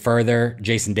down even further,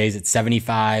 Jason Day's at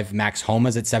 75, Max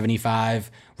Homa's at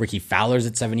 75, Ricky Fowler's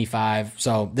at 75.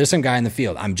 So there's some guy in the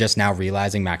field. I'm just now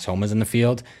realizing Max Homa's in the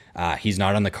field. He's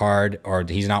not on the card, or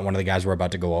he's not one of the guys we're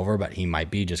about to go over, but he might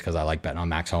be just because I like betting on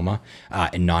Max Homa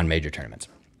in non-major tournaments.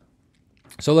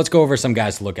 So let's go over some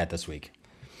guys to look at this week.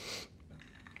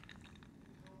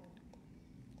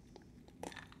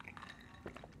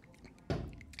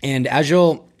 And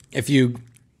if you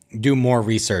do more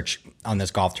research on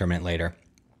this golf tournament later,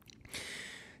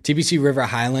 TPC River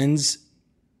Highlands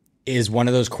is one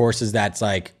of those courses that's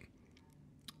like,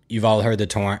 you've all heard the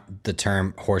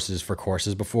term horses for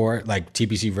courses before. Like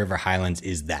TPC River Highlands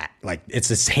is that. Like it's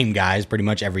the same guys pretty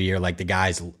much every year. Like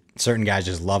certain guys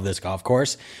just love this golf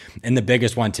course. And the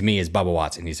biggest one to me is Bubba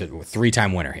Watson. He's a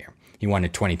 3-time winner here. He won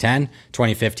in 2010,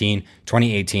 2015,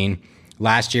 2018.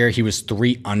 Last year, he was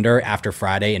 3 under after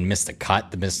Friday and missed the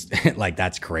cut. Like,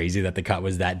 that's crazy that the cut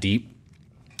was that deep.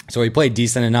 So he played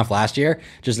decent enough last year,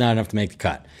 just not enough to make the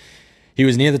cut. He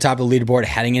was near the top of the leaderboard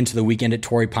heading into the weekend at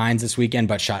Torrey Pines this weekend,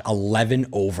 but shot 11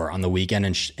 over on the weekend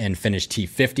and finished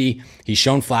T50. He's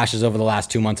shown flashes over the last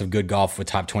 2 months of good golf with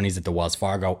top 20s at the Wells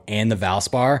Fargo and the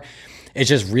Valspar. It's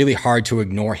just really hard to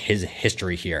ignore his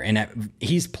history here. And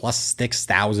he's plus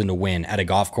 6,000 to win at a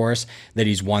golf course that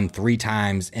he's won 3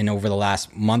 times. And over the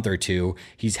last month or two,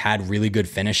 he's had really good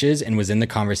finishes and was in the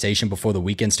conversation before the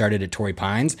weekend started at Torrey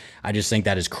Pines. I just think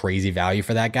that is crazy value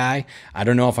for that guy. I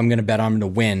don't know if I'm going to bet on him to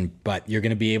win, but you're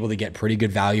going to be able to get pretty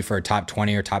good value for a top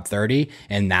 20 or top 30.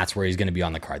 And that's where he's going to be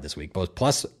on the card this week. Both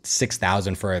plus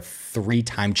 6,000 for a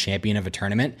 3-time champion of a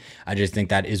tournament. I just think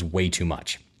that is way too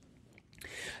much.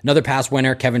 Another past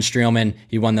winner, Kevin Streelman.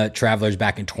 He won the Travelers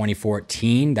back in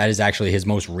 2014. That is actually his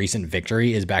most recent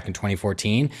victory, is back in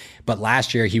 2014. But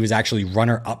last year, he was actually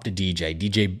runner-up to DJ.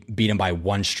 DJ beat him by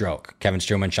 1 stroke. Kevin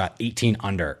Streelman shot 18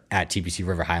 under at TPC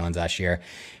River Highlands last year.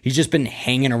 He's just been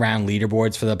hanging around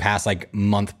leaderboards for the past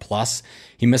month plus.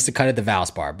 He missed the cut at the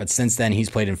Valspar, but since then,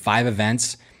 he's played in 5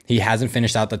 events. He hasn't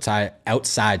finished outside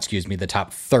the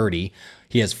top 30.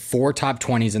 He has 4 top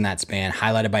 20s in that span,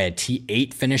 highlighted by a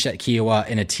T8 finish at Kiowa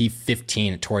and a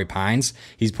T15 at Torrey Pines.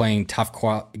 He's playing tough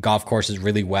golf courses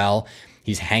really well.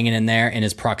 He's hanging in there, and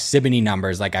his proximity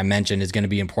numbers, like I mentioned, is going to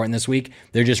be important this week.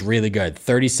 They're just really good.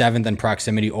 37th in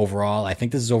proximity overall. I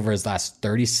think this is over his last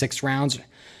 36 rounds.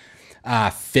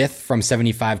 5th from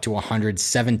 75 to 100,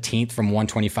 17th from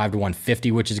 125 to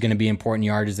 150, which is going to be important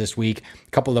yardage this week.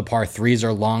 A couple of the par 3s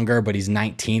are longer, but he's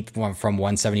 19th from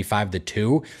 175 to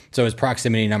 2. So his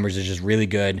proximity numbers is just really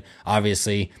good.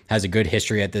 Obviously, has a good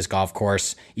history at this golf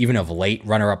course, even of late,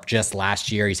 runner-up just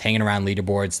last year. He's hanging around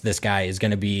leaderboards. This guy is going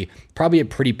to be probably a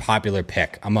pretty popular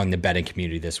pick among the betting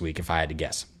community this week, if I had to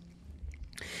guess.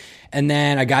 And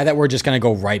then a guy that we're just going to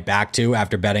go right back to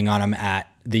after betting on him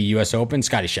at the U.S. Open,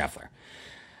 Scotty Scheffler.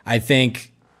 I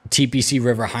think TPC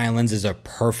River Highlands is a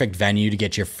perfect venue to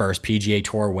get your first PGA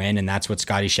Tour win, and that's what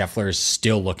Scotty Scheffler is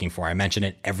still looking for. I mention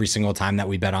it every single time that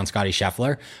we bet on Scotty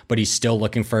Scheffler, but he's still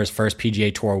looking for his first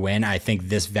PGA Tour win. I think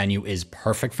this venue is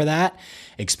perfect for that,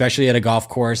 especially at a golf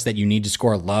course that you need to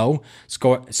score low.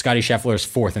 Scotty Scheffler is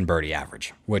 4th in birdie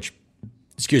average, which,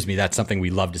 that's something we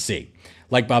love to see.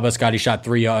 Like Bubba, Scotty shot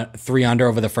 3 under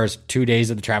over the first 2 days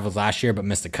of the Travels last year, but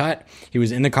missed the cut. He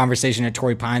was in the conversation at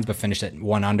Torrey Pines, but finished at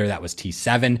 1 under. That was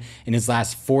T7. In his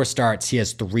last 4 starts, he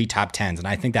has 3 top 10s, and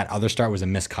I think that other start was a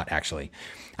miscut, actually.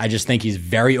 I just think he's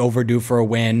very overdue for a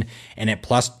win, and at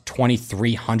plus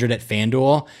 2,300 at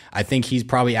FanDuel, I think he's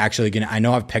probably actually going to – I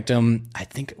know I've picked him – I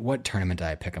think – what tournament did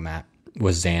I pick him at?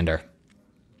 Was Xander.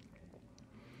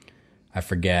 I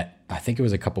forget. I think it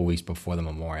was a couple weeks before the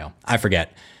Memorial. I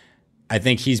forget. I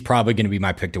think he's probably going to be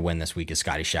my pick to win this week is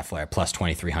Scotty Scheffler at plus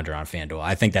 2,300 on FanDuel.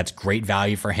 I think that's great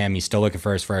value for him. He's still looking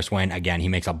for his first win. Again, he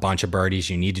makes a bunch of birdies.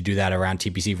 You need to do that around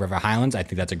TPC River Highlands. I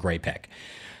think that's a great pick.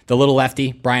 The little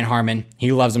lefty, Brian Harman,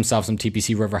 he loves himself some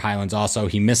TPC River Highlands also.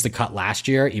 He missed the cut last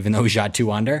year, even though he shot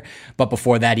 2 under. But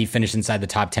before that, he finished inside the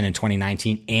top 10 in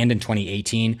 2019 and in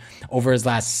 2018. Over his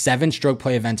last 7 stroke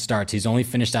play event starts, he's only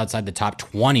finished outside the top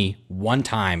 20 one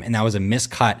time, and that was a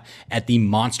missed cut at the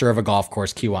monster of a golf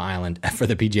course, Kiawah Island, for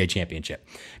the PGA Championship.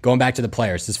 Going back to the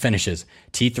players, his finishes,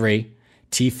 T3,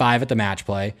 T5 at the match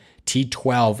play,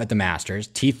 T12 at the Masters,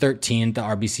 T13 at the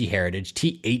RBC Heritage,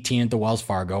 T18 at the Wells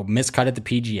Fargo, miscut at the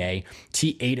PGA,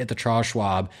 T8 at the Charles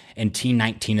Schwab, and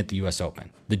T19 at the US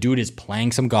Open. The dude is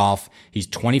playing some golf. He's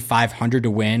 2,500 to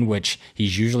win, which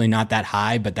he's usually not that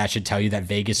high, but that should tell you that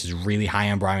Vegas is really high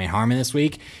on Brian Harman this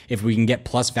week. If we can get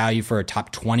plus value for a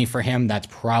top 20 for him, that's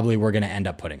probably where we're going to end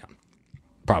up putting him.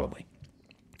 Probably.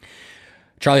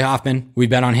 Charlie Hoffman, we've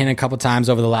bet on him a couple times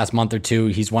over the last month or two.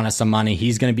 He's won us some money.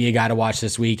 He's going to be a guy to watch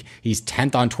this week. He's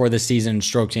 10th on tour this season in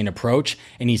stroke gain approach,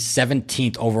 and he's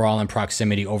 17th overall in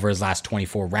proximity over his last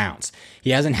 24 rounds.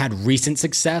 He hasn't had recent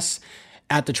success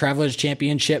at the Travelers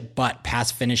Championship, but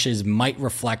past finishes might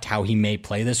reflect how he may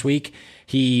play this week.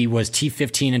 He was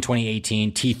T15 in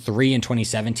 2018, T3 in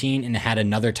 2017, and had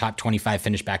another top 25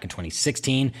 finish back in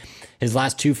 2016. His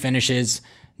last 2 finishes,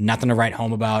 nothing to write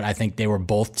home about. I think they were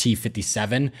both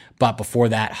T57, but before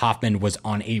that, Hoffman was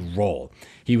on a roll.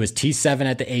 He was T7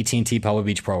 at the AT&T Pebble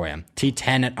Beach Pro-Am,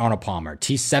 T10 at Arnold Palmer,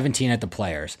 T17 at the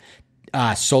Players,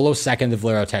 solo second at the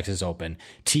Valero Texas Open,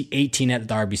 T18 at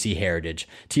the RBC Heritage,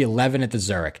 T11 at the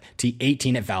Zurich,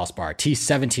 T18 at Valspar,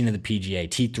 T17 at the PGA,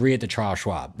 T3 at the Charles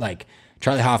Schwab. Like,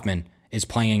 Charlie Hoffman is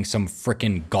playing some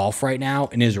freaking golf right now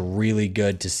and is really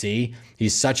good to see.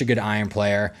 He's such a good iron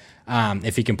player.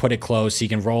 If he can put it close, he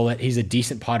can roll it. He's a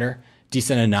decent putter,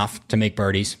 decent enough to make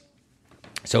birdies.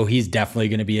 So he's definitely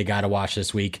going to be a guy to watch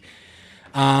this week.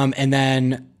 And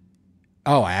then,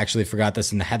 I actually forgot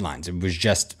this in the headlines. It was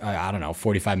just,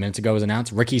 45 minutes ago it was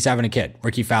announced. Ricky's having a kid,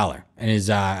 Ricky Fowler, and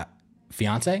his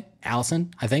fiance,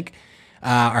 Allison, I think,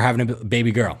 are having a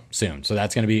baby girl soon. So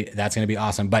that's going to be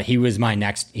awesome. But he's my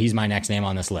next name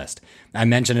on this list. I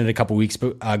mentioned it a couple weeks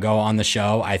ago on the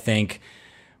show. I think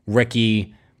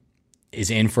Ricky is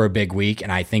in for a big week,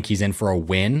 and I think he's in for a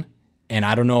win. And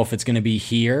I don't know if it's going to be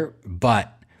here,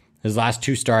 but his last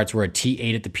 2 starts were a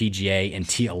T8 at the PGA and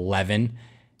T11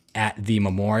 at the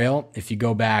Memorial. If you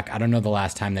go back, I don't know the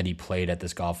last time that he played at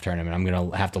this golf tournament. I'm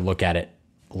going to have to look at it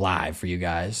live for you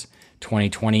guys.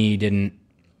 2020 he didn't.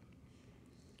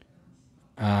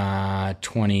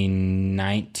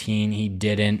 2019 he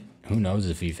didn't. Who knows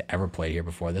if he's ever played here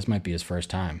before. This might be his first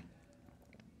time.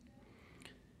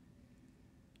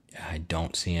 I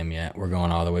don't see him yet. We're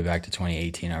going all the way back to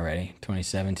 2018 already.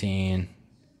 2017.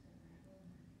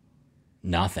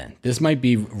 Nothing. This might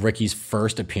be Ricky's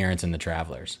first appearance in the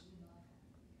Travelers.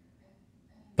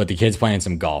 But the kid's playing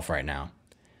some golf right now.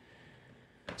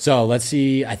 So let's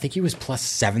see. I think he was plus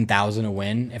 7,000 to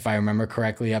win, if I remember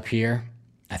correctly up here.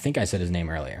 I think I said his name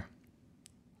earlier.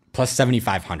 Plus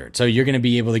 7,500. So you're going to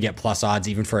be able to get plus odds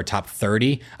even for a top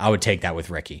 30. I would take that with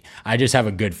Ricky. I just have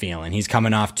a good feeling. He's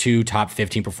coming off 2 top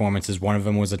 15 performances. One of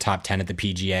them was a top 10 at the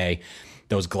PGA.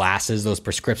 Those glasses, those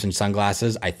prescription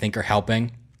sunglasses, I think are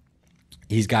helping.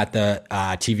 He's got the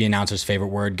TV announcer's favorite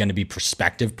word, going to be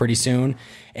perspective pretty soon.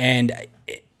 And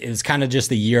it was kind of just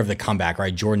the year of the comeback,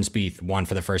 right? Jordan Spieth won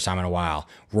for the first time in a while.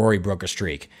 Rory broke a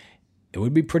streak. It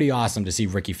would be pretty awesome to see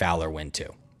Ricky Fowler win too.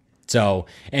 So,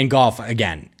 and golf,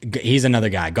 again, he's another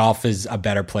guy. Golf is a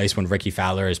better place when Ricky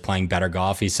Fowler is playing better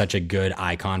golf. He's such a good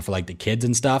icon for like the kids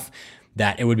and stuff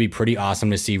that it would be pretty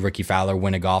awesome to see Ricky Fowler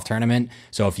win a golf tournament.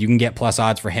 So if you can get plus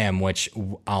odds for him, which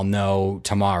I'll know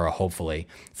tomorrow, hopefully,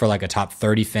 for like a top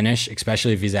 30 finish,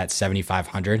 especially if he's at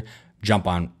 7,500, jump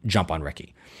on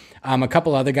Ricky. A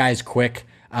couple other guys quick.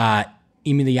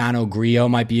 Emiliano Grillo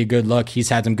might be a good look. He's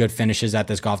had some good finishes at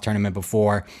this golf tournament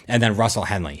before. And then Russell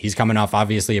Henley. He's coming off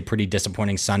obviously a pretty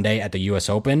disappointing Sunday at the US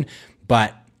Open,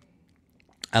 but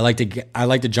I like to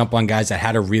jump on guys that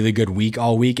had a really good week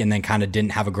all week and then kind of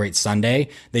didn't have a great Sunday.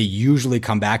 They usually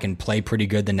come back and play pretty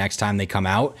good the next time they come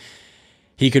out.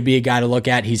 He could be a guy to look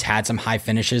at. He's had some high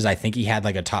finishes. I think he had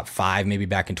like a top 5 maybe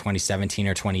back in 2017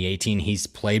 or 2018. He's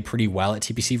played pretty well at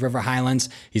TPC River Highlands.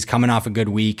 He's coming off a good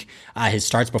week. His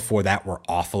starts before that were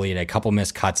awful. He had a couple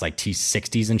missed cuts like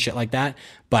T60s and shit like that,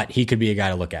 but he could be a guy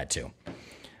to look at too.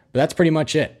 But that's pretty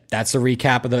much it. That's the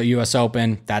recap of the US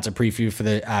Open. That's a preview for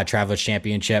the Travelers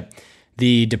Championship.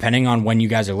 Depending on when you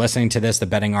guys are listening to this, the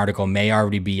betting article may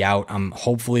already be out.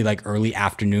 Hopefully like early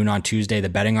afternoon on Tuesday, the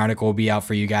betting article will be out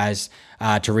for you guys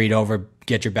to read over,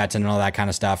 get your bets in and all that kind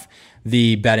of stuff.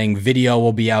 The betting video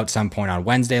will be out some point on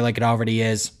Wednesday like it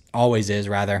always is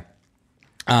rather.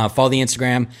 Follow the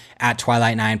Instagram at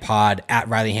Twilight9Pod, at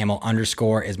Riley Hamill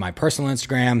 _ is my personal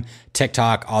Instagram,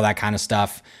 TikTok, all that kind of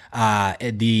stuff.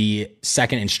 The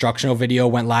second instructional video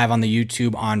went live on the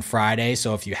YouTube on Friday.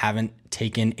 So if you haven't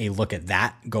taken a look at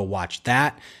that, go watch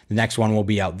that. The next one will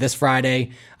be out this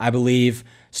Friday, I believe.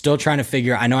 Still trying to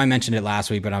figure, I know I mentioned it last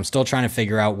week, but I'm still trying to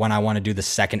figure out when I want to do the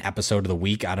second episode of the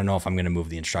week. I don't know if I'm going to move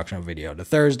the instructional video to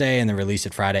Thursday and then release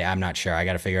it Friday. I'm not sure. I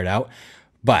got to figure it out.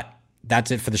 But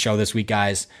that's it for the show this week,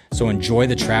 guys. So enjoy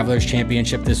the Travelers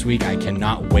Championship this week. I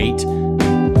cannot wait.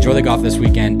 Enjoy the golf this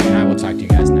weekend, and I will talk to you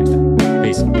guys next time.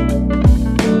 Peace.